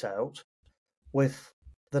spreadsheet out with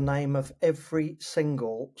the name of every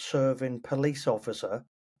single serving police officer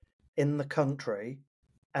in the country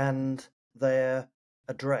and their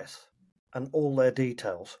address and all their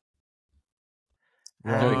details.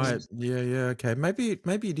 Right. Yeah. Okay. Maybe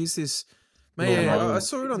it is this. I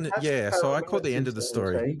saw it on the. So I caught the end of the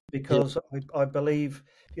story because I believe,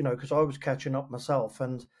 because I was catching up myself,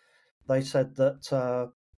 and they said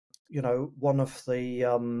that one of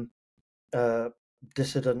the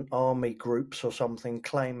dissident army groups or something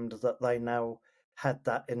claimed that they now had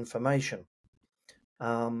that information.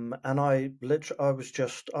 And I was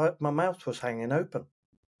just, my mouth was hanging open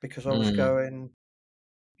because I was going,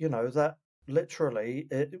 that literally,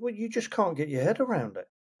 well, you just can't get your head around it.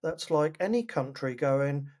 That's like any country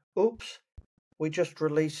going, oops, we just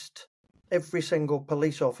released every single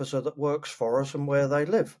police officer that works for us and where they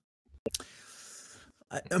live.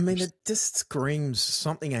 I mean, it just screams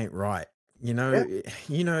something ain't right.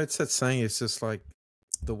 It's that saying, it's just like,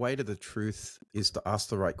 the way to the truth is to ask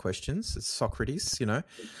the right questions. It's Socrates,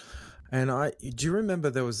 And do you remember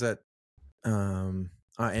there was that,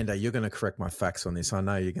 Endo, you're going to correct my facts on this. I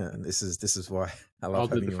know you're going to, this is why I love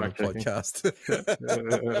having you on a podcast.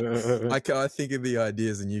 I think of the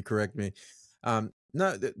ideas and you correct me.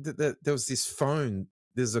 No, there was this phone.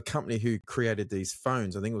 There's a company who created these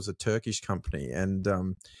phones. I think it was a Turkish company, and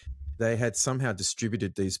they had somehow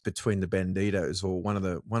distributed these between the banditos, or one of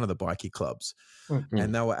the bikie clubs,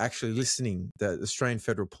 and they were actually listening. The Australian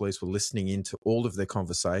Federal Police were listening into all of their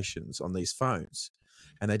conversations on these phones,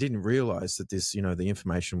 and they didn't realise that this, the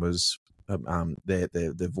information was, their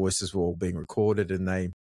voices were all being recorded, and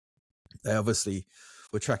they obviously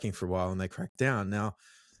were tracking for a while, and they cracked down. Now,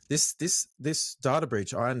 this data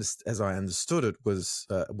breach, as I understood it, was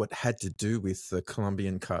what had to do with the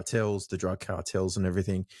Colombian cartels, the drug cartels, and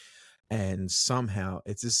everything. And somehow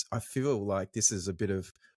it's just, I feel like this is a bit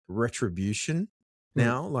of retribution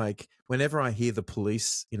now. Like, whenever I hear the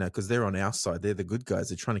police, because they're on our side, they're the good guys,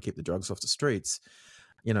 they're trying to keep the drugs off the streets,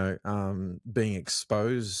 being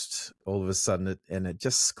exposed all of a sudden, and it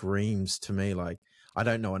just screams to me like, I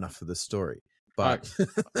don't know enough of the story. But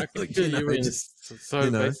I can fill you in.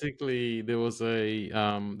 Basically, there was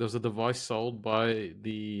a device sold by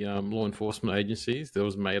the law enforcement agencies that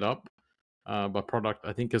was made up, product.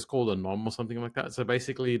 I think it's called a Nom or something like that. So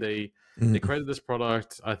basically, they Mm. created this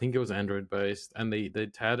product. I think it was Android based, and they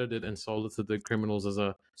touted it and sold it to the criminals as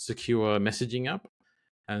a secure messaging app.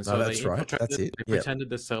 And No, so they that's right. That's infiltrated. it. They Yeah. pretended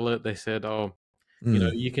to sell it. They said, "Oh,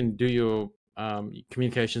 Mm. you can do your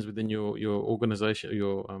communications within your organization,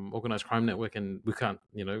 your organized crime network, and we can't,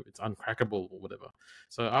 it's uncrackable or whatever."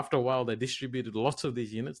 So after a while, they distributed lots of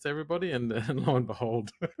these units to everybody, and, and lo and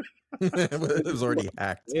behold, It was already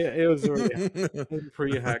hacked. it was already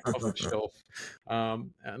pre-hacked off the shelf.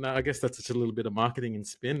 And I guess that's just a little bit of marketing and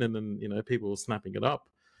spin, and then people were snapping it up.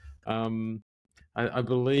 I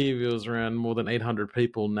believe it was around more than 800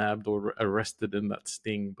 people nabbed or arrested in that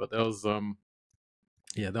sting, but that was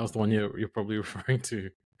that was the one you're probably referring to.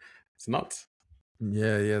 It's nuts.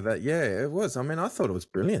 Yeah, it was. I mean, I thought it was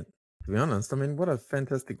brilliant, to be honest. I mean, what a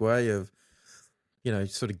fantastic way of,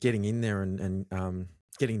 sort of getting in there and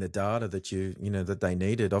getting the data that that they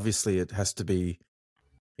needed. Obviously, it has to be,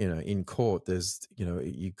 in court. There's,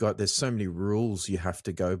 there's so many rules you have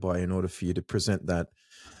to go by in order for you to present that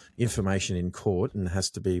information in court, and it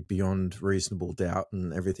has to be beyond reasonable doubt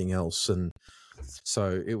and everything else. And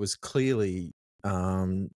so it was clearly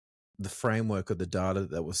the framework of the data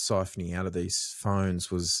that was siphoning out of these phones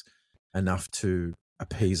was enough to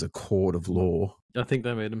appease a court of law. I think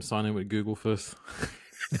they made him sign in with Google first.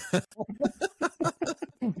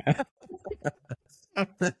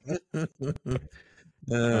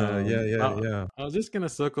 Yeah. I was just going to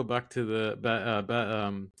circle back to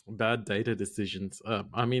the bad data decisions.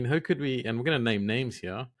 I mean, who could we, and we're going to name names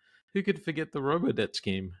here, who could forget the Robodebt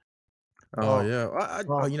scheme? Oh, Oh, yeah.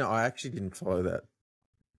 oh. I actually didn't follow that.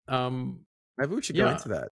 Maybe we should go Yeah, into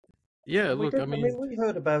that. yeah. We Look, did. I I mean, mean, we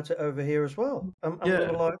heard about it over here as well, and we were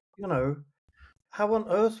yeah. like, how on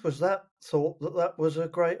earth was that thought that was a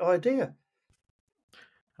great idea?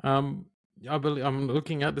 I believe I'm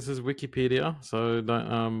looking at this is Wikipedia, so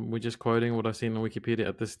we're just quoting what I've seen on Wikipedia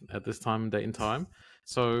at this time, date, and time.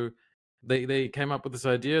 So they came up with this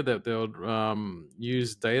idea that they'll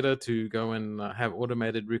use data to go and have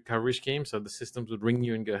automated recovery schemes. So the systems would ring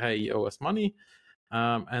you and go, "Hey, you owe us money,"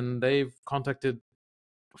 and they've contacted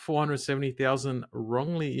 470,000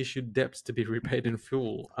 wrongly issued debts to be repaid in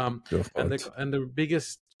full. And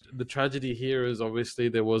the tragedy here is obviously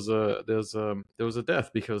there was a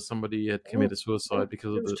death because somebody had committed suicide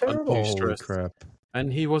because It of was the terrible. undue Holy stress, crap.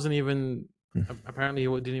 and he wasn't even apparently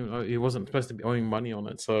he wasn't supposed to be owing money on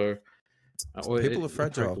it. So People are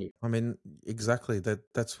fragile. I mean, exactly.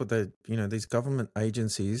 That's what they, these government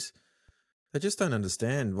agencies, they just don't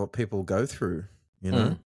understand what people go through,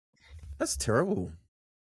 That's terrible.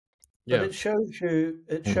 But Yeah, it shows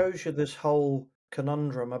you this whole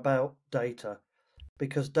conundrum about data,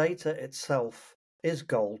 because data itself is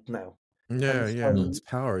gold now. Yeah, And yeah. so, It's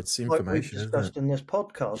power. It's like we've information, isn't it? discussed in this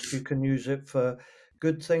podcast, you can use it for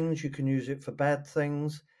good things, you can use it for bad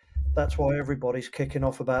things. That's why everybody's kicking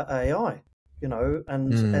off about AI,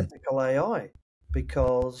 and ethical AI,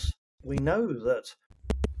 because we know that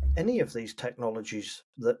any of these technologies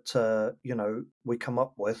that we come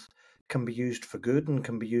up with can be used for good and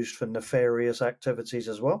can be used for nefarious activities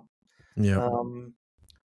as well. Yeah.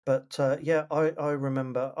 But I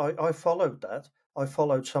remember I followed that. I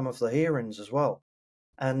followed some of the hearings as well,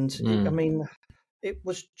 and I mean, it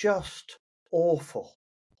was just awful.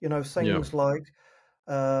 Things like,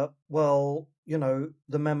 the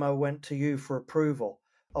memo went to you for approval.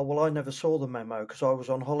 Oh, well, I never saw the memo because I was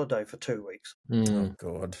on holiday for 2 weeks. Oh,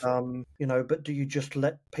 God. But do you just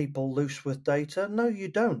let people loose with data? No, you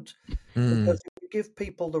don't. Mm. Because if you give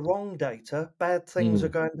people the wrong data, bad things are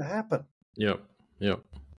going to happen. Yep. Bad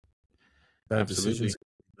Absolutely. decisions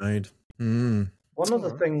made. Mm. One of the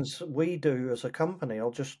All right. things we do as a company,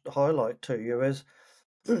 I'll just highlight to you, is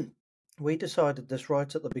we decided this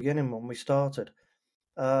right at the beginning when we started.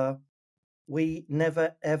 We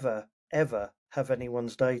never, ever, ever have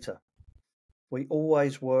anyone's data. We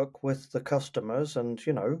always work with the customers and,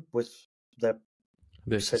 with their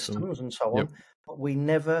System. systems and so Yep. on, but we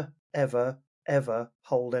never, ever, ever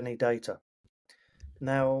hold any data.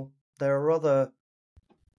 Now, there are other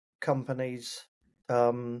companies,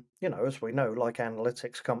 as we know, like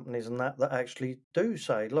analytics companies and that actually do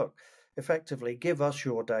say, look, effectively, give us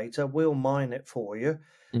your data, we'll mine it for you,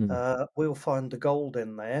 we'll find the gold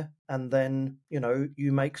in there, and then,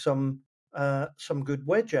 you make some good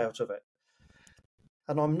wedge out of it.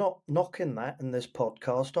 And I'm not knocking that in this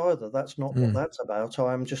podcast either. That's not what that's about.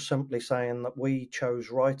 I am just simply saying that we chose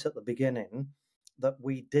right at the beginning that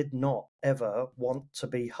we did not ever want to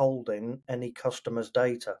be holding any customer's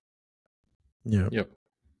data. Yeah. Yep.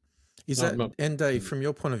 Is that, and Dave, from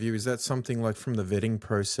your point of view, is that something like from the vetting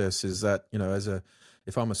process? Is that, as a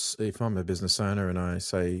if I'm a business owner and I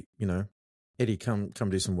say, Eddie, come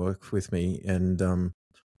do some work with me,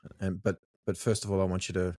 but first of all, I want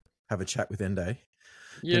you to have a chat with Ende.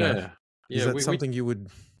 Yeah, Is yeah. that something you would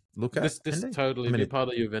look at, This Ende? totally be part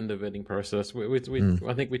of your vendor vetting process.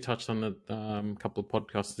 I think we touched on it a couple of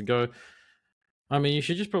podcasts ago. I mean, you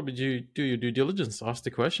should just probably do your due diligence, ask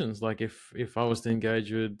the questions. Like if I was to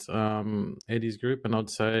engage with Eddie's group, and I'd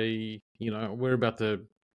say, we're about to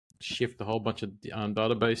shift a whole bunch of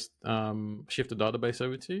shift the database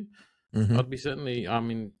over to you. I'd be certainly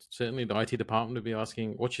the IT department would be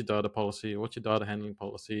asking, what's your data policy? What's your data handling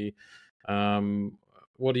policy?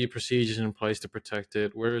 What are your procedures in place to protect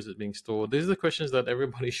it? Where is it being stored? These are the questions that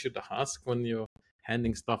everybody should ask when you're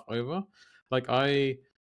handing stuff over. Like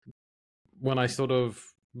when I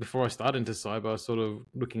before I started into cyber, I was sort of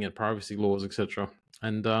looking at privacy laws, etc.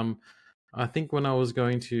 And I think when I was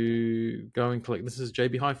going to go and collect, this is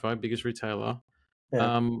JB Hi-Fi, biggest retailer.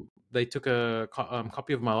 Yeah. They took a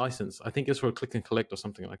copy of my license. I think it's for a click and collect or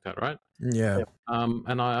something like that, right? Yeah. Yeah.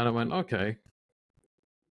 And I went, okay.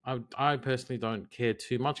 I personally don't care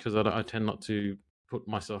too much because I tend not to put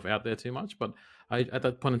myself out there too much. But at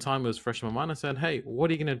that point in time, it was fresh in my mind. I said, hey, what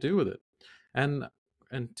are you going to do with it? And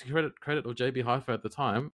to credit of JB Hi-Fi at the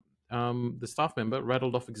time, the staff member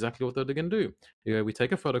rattled off exactly what they're going to do. We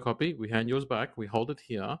take a photocopy, we hand yours back, we hold it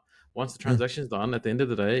here. Once the transaction's done, at the end of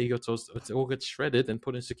the day, it all gets shredded and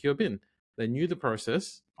put in secure bin. They knew the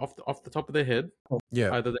process off the top of their head.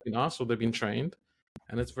 Yeah. Either they've been asked or they've been trained,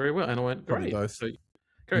 and it's very well. And I went, Probably great. both. So,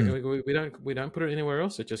 correct. We don't put it anywhere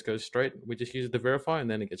else. It just goes straight. We just use it to verify, and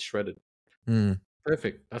then it gets shredded.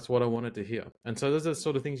 Perfect. That's what I wanted to hear. And so those are the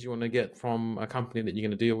sort of things you want to get from a company that you're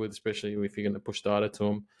going to deal with, especially if you're going to push data to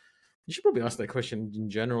them. You should probably ask that question in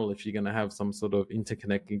general if you're going to have some sort of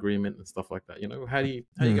interconnect agreement and stuff like that. How do you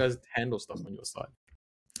guys handle stuff on your side?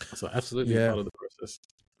 So absolutely part of the process.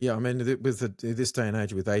 Yeah, I mean, with this day and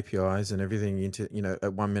age, with APIs and everything,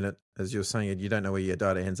 at 1 minute, as you're saying, you don't know where your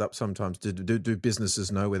data ends up. Sometimes, do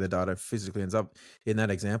businesses know where their data physically ends up? In that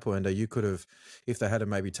example, and you could have, if they had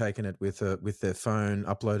maybe taken it with their phone,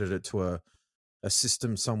 uploaded it to a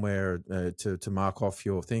system somewhere to mark off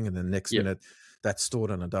your thing, and then next minute that's stored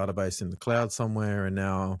on a database in the cloud somewhere, and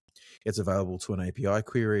now it's available to an API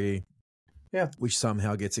query, which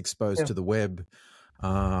somehow gets exposed to the web.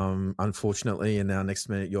 Unfortunately, and now next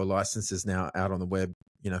minute your license is now out on the web,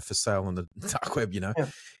 for sale on the dark web.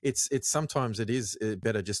 It's sometimes it is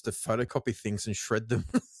better just to photocopy things and shred them.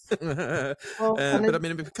 But I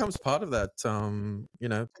mean, it becomes part of that,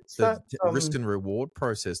 the risk and reward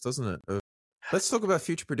process, doesn't it? Let's talk about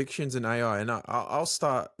future predictions in AI, and I'll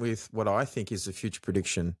start with what I think is a future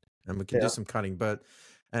prediction, and we can do some cutting,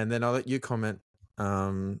 and then I'll let you comment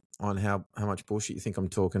on how much bullshit you think I'm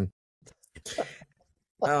talking.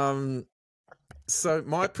 So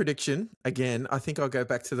my prediction, again, I think I'll go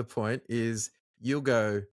back to the point, is you'll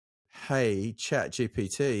go, hey,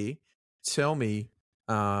 ChatGPT, tell me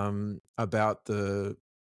about the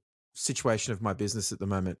situation of my business at the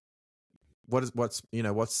moment. What's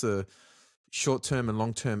the short-term and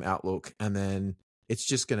long-term outlook? And then it's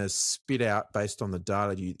just going to spit out based on the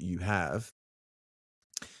data you have.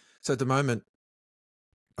 So at the moment,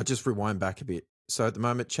 I'll just rewind back a bit. So at the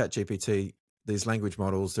moment, ChatGPT, these language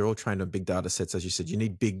models, they're all trained on big data sets. As you said, you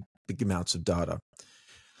need big amounts of data.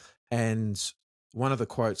 And one of the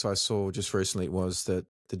quotes I saw just recently was that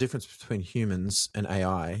the difference between humans and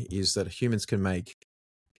AI is that humans can make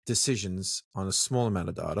decisions on a small amount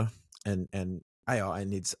of data, and AI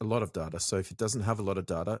needs a lot of data. So if it doesn't have a lot of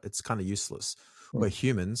data, it's kind of useless. Where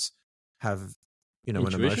humans have, an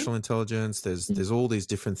emotional intelligence, there's all these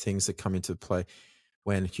different things that come into play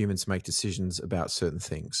when humans make decisions about certain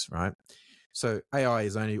things, right? So AI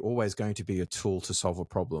is only always going to be a tool to solve a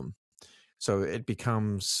problem. So it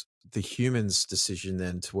becomes the human's decision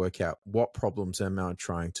then to work out what problems am I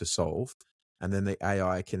trying to solve. And then the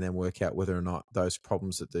AI can then work out whether or not those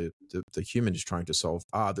problems that the human is trying to solve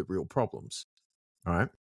are the real problems. All right.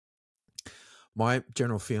 My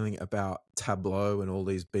general feeling about Tableau and all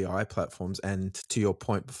these BI platforms, and to your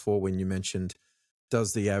point before when you mentioned,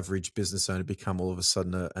 does the average business owner become all of a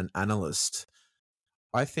sudden an analyst?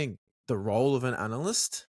 I think the role of an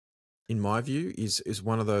analyst, in my view, is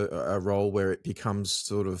one of a role where it becomes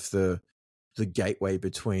sort of the gateway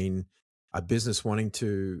between a business wanting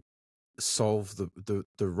to solve the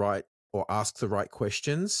right or ask the right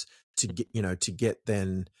questions to get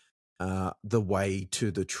then the way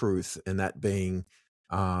to the truth, and that being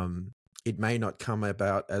it may not come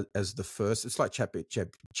about as the first. It's like chat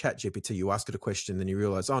GPT. You ask it a question, then you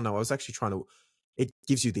realize, oh no, I was actually trying to. It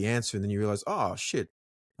gives you the answer, and then you realize, oh shit,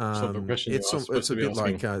 Sort of question you are supposed It's to a be bit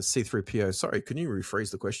like asking. C3PO. Sorry, can you rephrase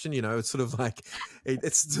the question? It's sort of like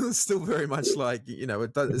it's still very much like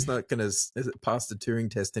it's not going to pass the Turing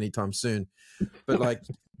test anytime soon. But like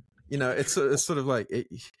it's sort of like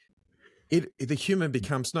the human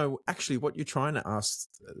becomes no. Actually, what you're trying to ask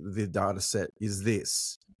the data set is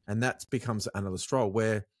this, and that becomes the analyst role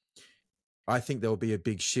where I think there will be a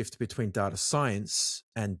big shift between data science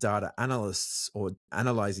and data analysts or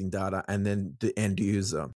analyzing data and then the end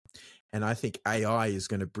user. And I think AI is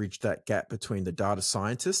going to bridge that gap between the data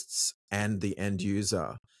scientists and the end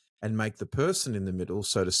user and make the person in the middle,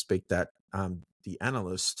 so to speak, that the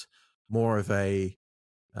analyst more of a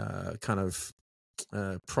kind of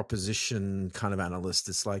proposition kind of analyst.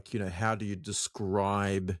 It's like, how do you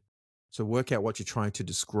describe? So work out what you're trying to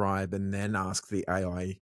describe and then ask the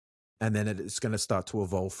AI. And then it's going to start to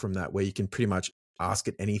evolve from that, where you can pretty much ask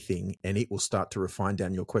it anything and it will start to refine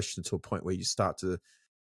down your question to a point where you start to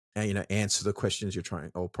answer the questions you're trying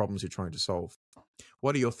or problems you're trying to solve.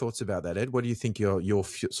 What are your thoughts about that, Ed? What do you think your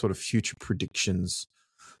sort of future predictions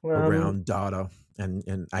around data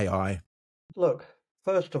and AI? Look,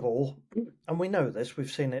 first of all, and we know this, we've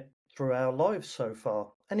seen it through our lives so far.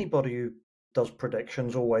 Anybody who does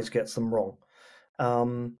predictions always gets them wrong.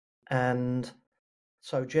 And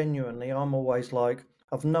so genuinely, I'm always like,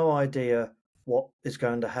 I've no idea what is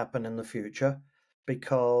going to happen in the future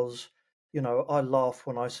because, I laugh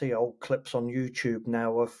when I see old clips on YouTube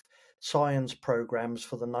now of science programs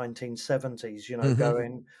for the 1970s,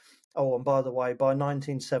 going, oh, and by the way, by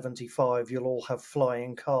 1975, you'll all have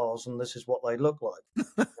flying cars and this is what they look like.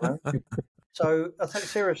 So I think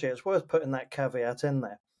seriously, it's worth putting that caveat in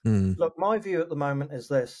there. Look, my view at the moment is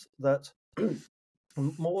this, that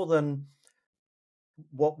more than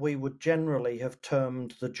what we would generally have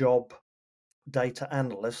termed the job data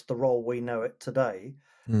analyst, the role we know it today,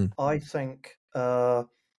 I think the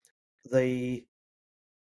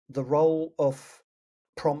role of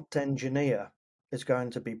prompt engineer is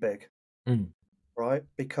going to be big, right?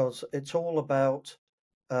 Because it's all about,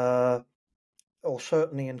 or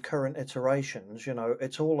certainly in current iterations,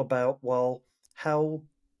 it's all about, well, how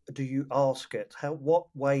do you ask it? What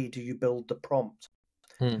way do you build the prompt?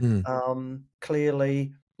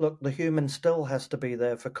 Clearly, look, the human still has to be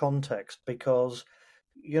there for context because,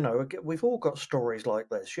 we've all got stories like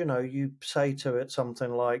this. You say to it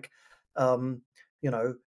something like,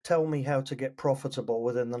 tell me how to get profitable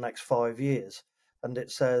within the next 5 years. And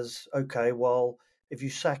it says, okay, well, if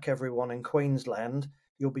you sack everyone in Queensland,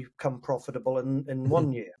 you'll become profitable in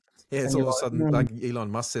 1 year. Yeah, it's And all you're of a like, sudden, like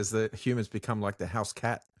Elon Musk says, that humans become like the house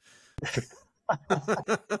cat.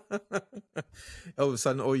 All of a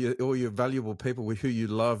sudden, all your valuable people with who you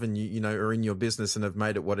love and you know are in your business and have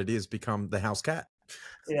made it what it is become the house cat.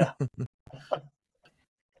 yeah.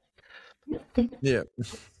 Yeah.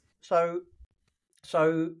 So,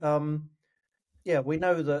 yeah, we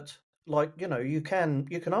know that, like, you can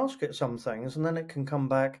ask it some things, and then it can come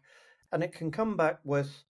back,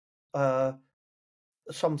 with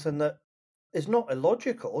something that is not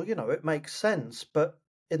illogical. It makes sense, but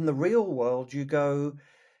in the real world, you go,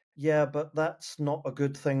 yeah, but that's not a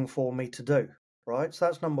good thing for me to do, right? So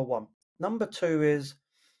that's number one. Number two is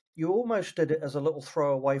you almost did it as a little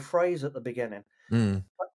throwaway phrase at the beginning.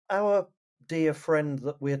 Our dear friend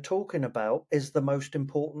that we're talking about is the most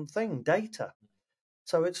important thing, data.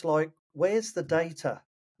 So it's like, where's the data?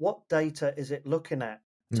 What data is it looking at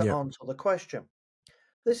to answer the question?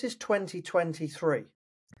 This is 2023.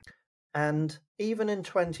 And even in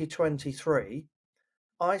 2023,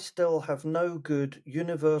 I still have no good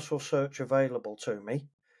universal search available to me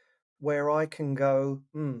where I can go,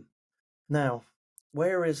 now,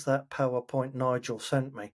 where is that PowerPoint Nigel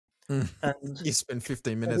sent me? And You spend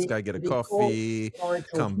 15 minutes, go get a did he call coffee, Nigel's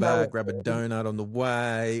come back, grab a PowerPoint, donut on the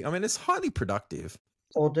way. I mean, it's highly productive.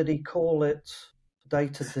 or did he call it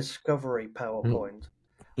Data Discovery PowerPoint?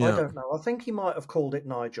 I don't know. I think he might have called it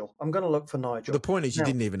Nigel. I'm going to look for Nigel. The point is, you Now,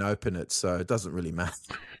 didn't even open it, so it doesn't really matter.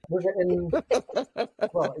 was it in?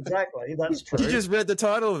 Well, exactly. That's true. You just read the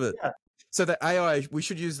title of it. Yeah. So the AI, we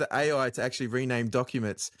should use the AI to actually rename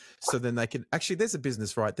documents, so then they can actually. There's a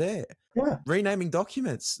business right there. Yeah. Renaming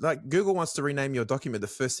documents. Like Google wants to rename your document the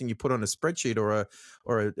first thing you put on a spreadsheet or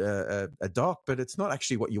a doc, but it's not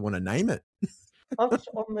actually what you want to name it. Us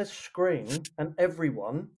on this screen, and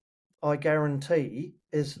everyone, I guarantee,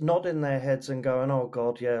 is nodding their heads and going, "Oh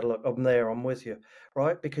God, yeah, look, I'm there, I'm with you,"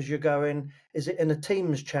 right? Because you're going, is it in a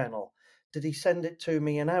Teams channel? Did he send it to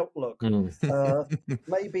me in Outlook?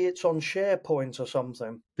 Maybe it's on SharePoint or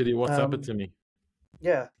something. Did he WhatsApp it to me?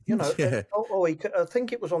 Yeah, Yeah. I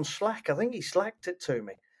think it was on Slack. I think he slacked it to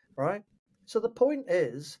me, right? So the point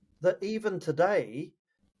is that even today,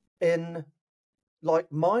 in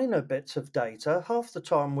like minor bits of data, half the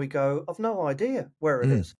time we go, I've no idea where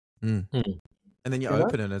it is. And then you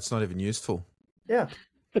open it and it's not even useful. Yeah.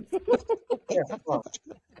 Yeah. Well,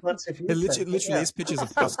 that's if you It think literally is pictures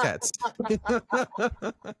of pussycats.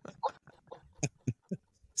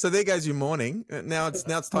 So there goes your morning. Now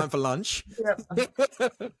it's time for lunch. Yeah.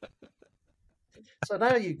 So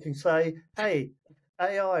now you can say, hey,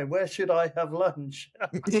 AI, where should I have lunch?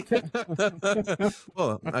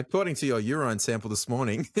 Well, according to your urine sample this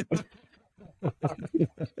morning. You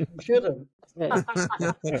shouldn't.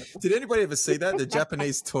 Did anybody ever see that? The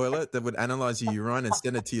Japanese toilet that would analyze your urine and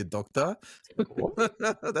send it to your doctor?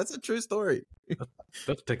 That's a true story.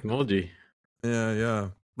 That's technology. Yeah.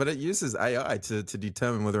 But it uses AI to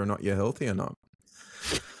determine whether or not you're healthy or not.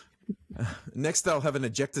 Next, they'll have an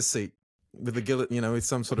ejector seat with a gillet, with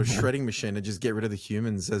some sort of shredding machine and just get rid of the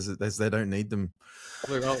humans as they don't need them.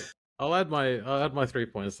 Look, I'll add my 3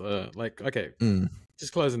 points.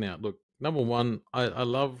 Just closing out. Look, number one, I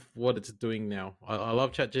love what it's doing now. I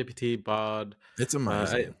love ChatGPT, Bard. It's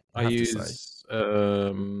amazing. I use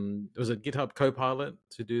was it GitHub Copilot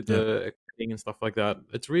to do the editing and stuff like that.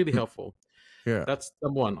 It's really helpful. Yeah, that's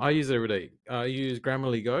number one. I use it every day. I use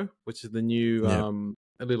Grammarly Go, which is the new Well,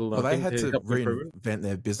 they had to reinvent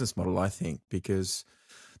their business model, I think, because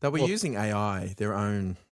they were using AI, their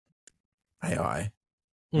own AI,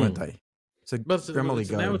 weren't they? So Grammarly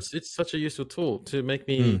Go. Now it's such a useful tool to make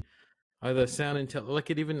me either sound intelligent,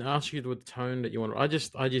 like it even asks you with the tone that you want. I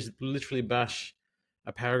just literally bash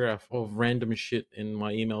a paragraph of random shit in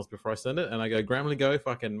my emails before I send it, and I go Grammarly Go if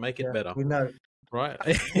I can make it better. We know, right?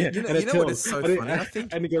 You know what is so funny? I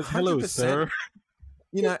think, and it goes, "Hello, sir."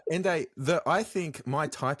 And I think my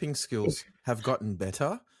typing skills have gotten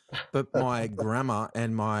better, but my grammar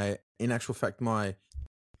and in actual fact,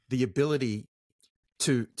 the ability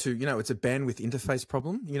to it's a bandwidth interface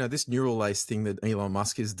problem. This neural lace thing that Elon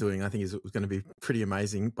Musk is doing, I think is going to be pretty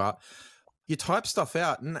amazing. But you type stuff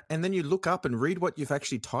out and then you look up and read what you've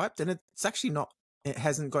actually typed, and it's actually not. It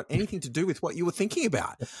hasn't got anything to do with what you were thinking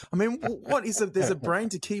about. I mean, there's a brain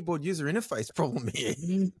to keyboard user interface problem here.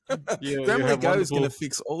 Grammarly Go is going to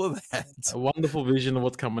fix all of that. A wonderful vision of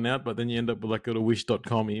what's coming out, but then you end up with like a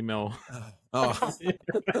wish.com email. I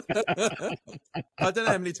don't know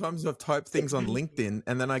how many times I've typed things on LinkedIn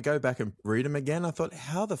and then I go back and read them again. I thought,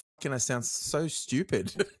 how the f can I sound so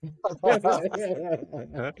stupid? It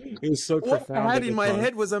was so profound. What I had in my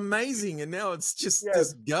head was amazing, and now it's just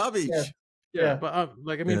this garbage. Yeah, but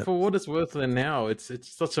for what it's worth, then now it's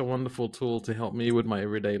such a wonderful tool to help me with my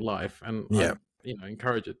everyday life, and I,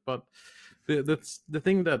 encourage it. But that's the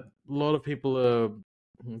thing that a lot of people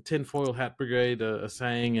tinfoil hat brigade are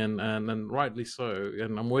saying, and rightly so.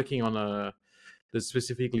 And I'm working on there's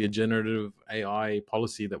specifically a generative AI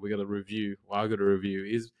policy that we got to review. Or I got to review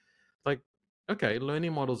is like, okay,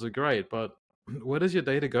 learning models are great, but where does your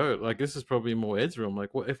data go? Like, this is probably more Ed's realm. Like,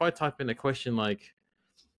 if I type in a question like,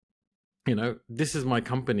 this is my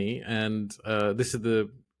company, and this is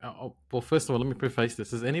the. Well, first of all, let me preface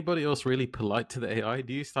this. Is anybody else really polite to the AI?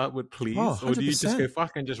 Do you start with please, or do you just go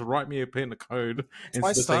fuck and just write me a pen of code?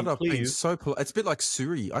 I started off being so polite. It's a bit like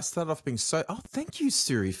Siri. I started off being so. Oh, thank you,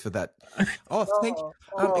 Siri, for that.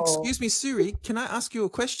 Excuse me, Siri. Can I ask you a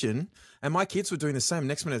question? And my kids were doing the same.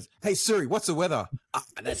 Next minute, hey Siri, what's the weather?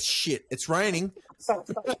 That's shit. It's raining.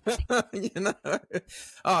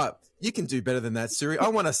 You can do better than that, Siri. I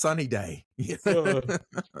want a sunny day. But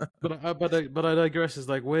I digress. Is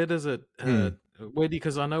like, where does it?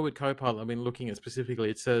 Because I know with Copilot, I've been looking at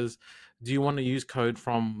specifically. It says, do you want to use code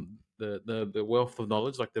from the wealth of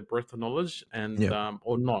knowledge, like the breadth of knowledge, and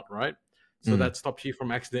or not, right? So that stops you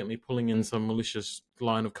from accidentally pulling in some malicious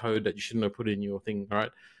line of code that you shouldn't have put in your thing,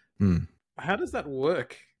 right? How does that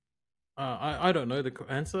work? I don't know the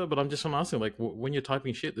answer, but I'm just asking, like, when you're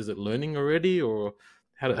typing shit, is it learning already, or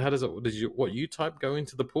how does it? What you type go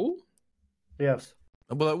into the pool? Yes.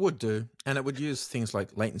 Well, it would do, and it would use things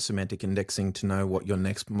like latent semantic indexing to know what your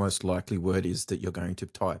next most likely word is that you're going to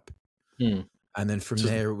type, and then from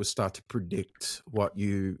there it will start to predict what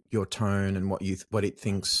your tone and what it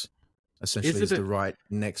thinks essentially is the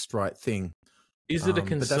next right thing. Is it a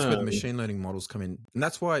concern? But that's where the machine learning models come in, and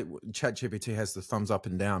that's why ChatGPT has the thumbs up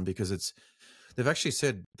and down, because they've actually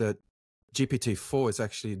said that GPT-4 is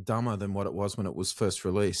actually dumber than what it was when it was first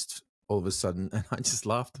released. All of a sudden, and I just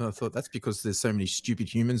laughed and I thought that's because there's so many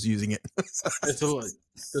stupid humans using it. That's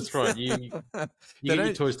right. You get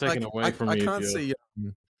your toys taken away from you. I can't see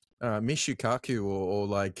Michio Kaku or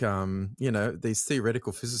like these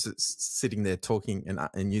theoretical physicists sitting there talking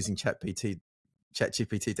and using ChatGPT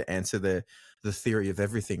to answer the theory of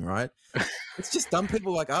everything, right? It's just dumb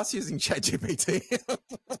people like us using ChatGPT.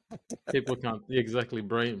 People can't exactly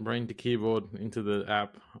brain to keyboard into the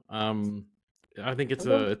app. I think it's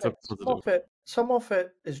And a also, positive. some of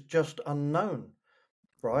it is just unknown,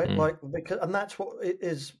 right? Mm. Like, because, and that's what it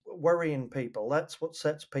is worrying people. That's what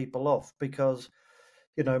sets people off, because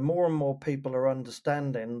more and more people are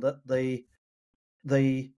understanding that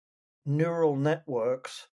the neural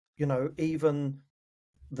networks, even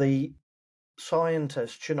the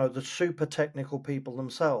scientists, the super technical people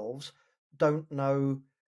themselves don't know,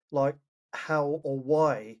 like, how or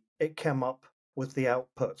why it came up with the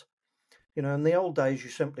output. In the old days, you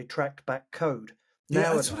simply tracked back code.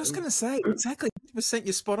 Yeah, that's what I was Nowadays, going to say. Exactly, 100%.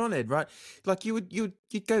 You're spot on, Ed. Right? Like you'd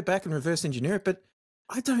go back and reverse engineer it, but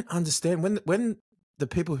I don't understand when the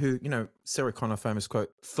people who Sarah Connor, famous quote,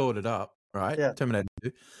 thought it up, right? yeah, Terminator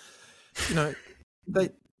 2. They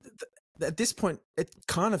at this point, it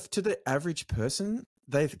kind of, to the average person,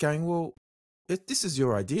 they're going, well, if this is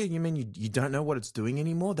your idea, you mean you don't know what it's doing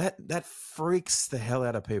anymore? That freaks the hell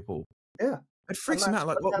out of people. yeah, It and freaks them out.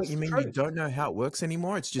 Like, what that's you the mean you truth. don't know how it works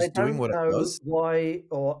anymore? It's They just doing don't what it know does. why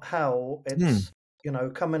or how Hmm. it's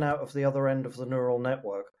coming out of the other end of the neural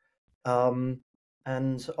network.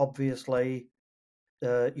 And obviously,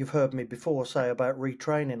 you've heard me before say about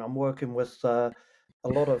retraining. I'm working with a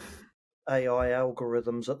lot of AI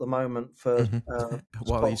algorithms at the moment for While he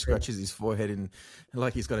spotting. scratches his forehead and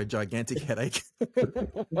like he's got a gigantic headache.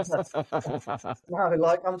 No,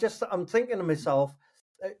 like I'm thinking to myself,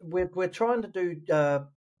 we're trying to do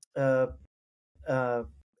uh,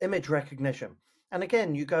 image recognition, and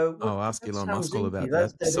again, you go, well, Oh, ask that Elon sounds Musk all easy. about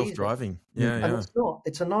That's that. dead easy, Self-driving. Yeah, and yeah. it's not.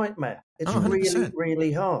 It's a nightmare. It's Oh, really, 100%.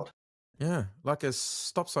 really hard. Yeah, like a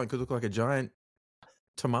stop sign could look like a giant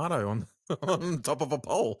tomato on top of a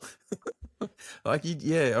pole. Like,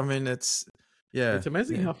 yeah, I mean, it's It's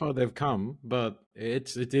amazing how far they've come, but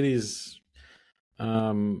it is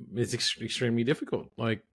extremely difficult.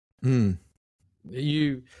 Like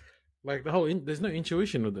you, like the whole there's no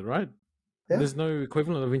intuition with it, right? Yeah, There's no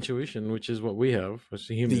equivalent of intuition, which is what we have as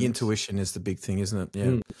humans. the intuition is the big thing, isn't it?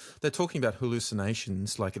 Yeah, they're talking about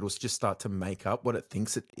hallucinations, like it will just start to make up what it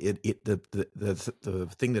thinks the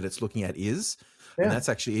thing that it's looking at is, and that's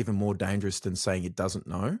actually even more dangerous than saying it doesn't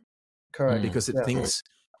know. correct. Because it thinks.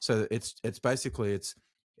 So it's basically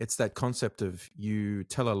it's that concept of you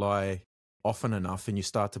tell a lie often enough and you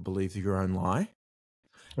start to believe your own lie.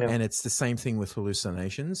 Yeah. And it's the same thing with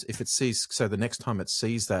hallucinations. If it sees, so the next time it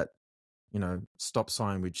sees that, stop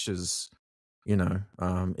sign, which is,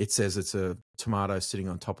 it says it's a tomato sitting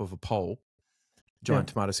on top of a pole, giant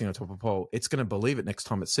tomato sitting on top of a pole, it's going to believe it next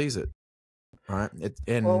time it sees it. Right.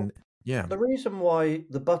 The reason why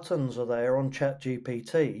the buttons are there on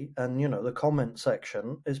ChatGPT and the comment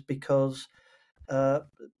section is because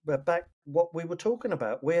back what we were talking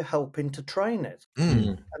about, we're helping to train it.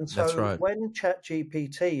 And so that's right. when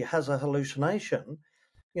ChatGPT has a hallucination,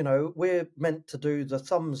 we're meant to do the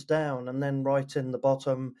thumbs down and then write in the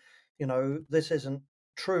bottom, this isn't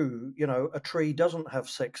true. A tree doesn't have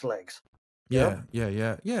 6 legs. Yeah.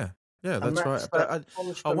 And That's right. that's that But I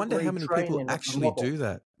constant wonder how many people retraining of the actually model. do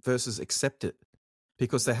that versus accept it,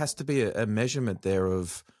 because there has to be a measurement there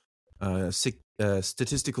of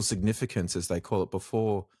statistical significance, as they call it,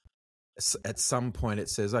 before at some point it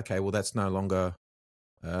says, okay, well, that's no longer,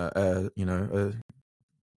 a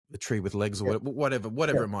tree with legs or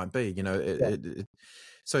whatever it might be.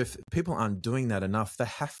 So if people aren't doing that enough,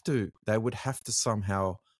 they would have to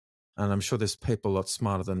somehow. And I'm sure there's people a lot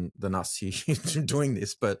smarter than us here doing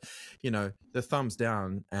this, but the thumbs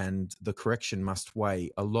down and the correction must weigh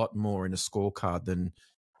a lot more in a scorecard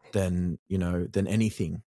than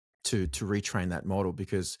anything to retrain that model,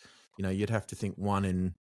 because you'd have to think 1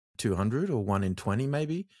 in 200 or 1 in 20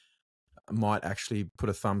 maybe might actually put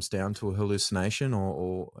a thumbs down to a hallucination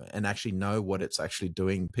or and actually know what it's actually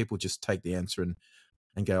doing. People just take the answer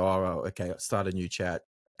and go, oh, okay, start a new chat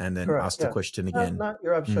and then Correct, ask the question again. No,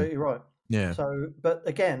 you're absolutely right. Yeah. So, but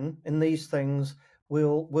again, in these things,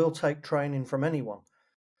 we'll take training from anyone,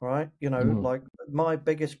 right? Like my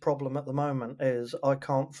biggest problem at the moment is I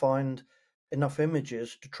can't find enough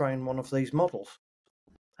images to train one of these models.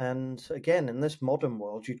 And again, in this modern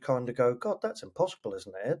world, you'd kind of go, God, that's impossible,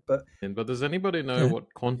 isn't it? But does anybody know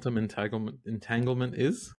what quantum entanglement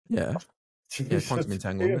is? Yeah. Yeah, quantum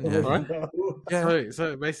entanglement. Yeah. Right. Yeah.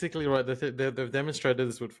 So basically, right, they've demonstrated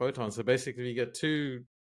this with photons. So basically, you get two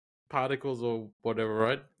particles or whatever,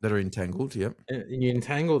 right? That are entangled. Yep. And you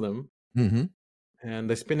entangle them, Mm-hmm. and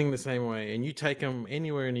they're spinning the same way. And you take them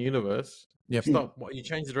anywhere in the universe. Yep. You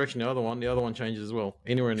change the direction of the other one changes as well.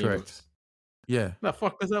 Anywhere in the Correct. universe. Yeah. The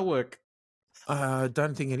fuck does that work? I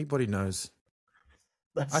don't think anybody knows.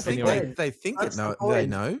 That's I the think Anyway. they think That's that the they point.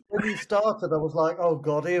 know. When you started, I was like, "Oh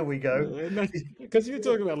God, here we go." Because you're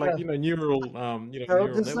talking about like neural How neural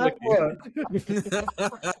does that networking.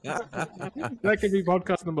 work? That could be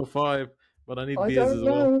podcast number 5, but I need I beers as don't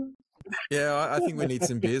well. know. Yeah, I think we need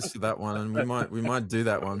some beers for that one, and we might do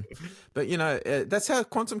that one. But that's how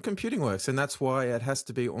quantum computing works, and that's why it has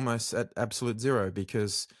to be almost at absolute zero,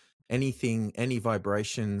 because any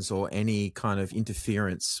vibrations or any kind of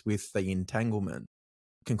interference with the entanglement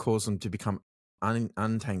can cause them to become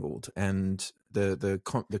untangled, and the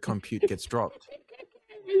compute gets dropped.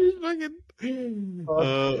 I'm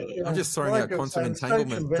just throwing out Michael quantum sounds so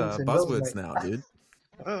entanglement convincing, doesn't buzzwords now, dude.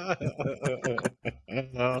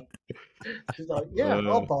 She's like, "Yeah,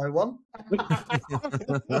 I'll buy one."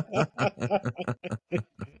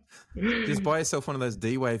 Just buy yourself one of those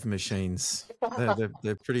D-Wave machines.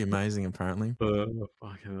 They're pretty amazing, apparently.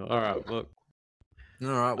 Fucking all right, look. All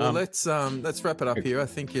right, well let's wrap it up here. I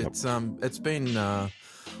think it's been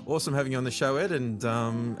awesome having you on the show, Ed, and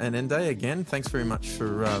Ende again. Thanks very much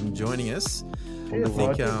for joining us. Cheers, I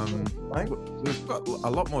think Michael. we've got a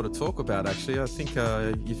lot more to talk about. Actually, I think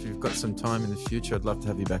if you've got some time in the future, I'd love to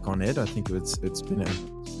have you back on, Ed. I think it's been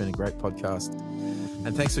a great podcast,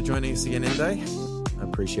 and thanks for joining us again, Ende. I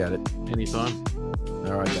appreciate it. Anytime.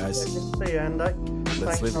 All right, guys. Yeah, good to see you, Andy.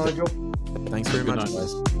 Thanks, live Nigel. Thanks very much,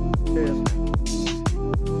 guys. Cheers.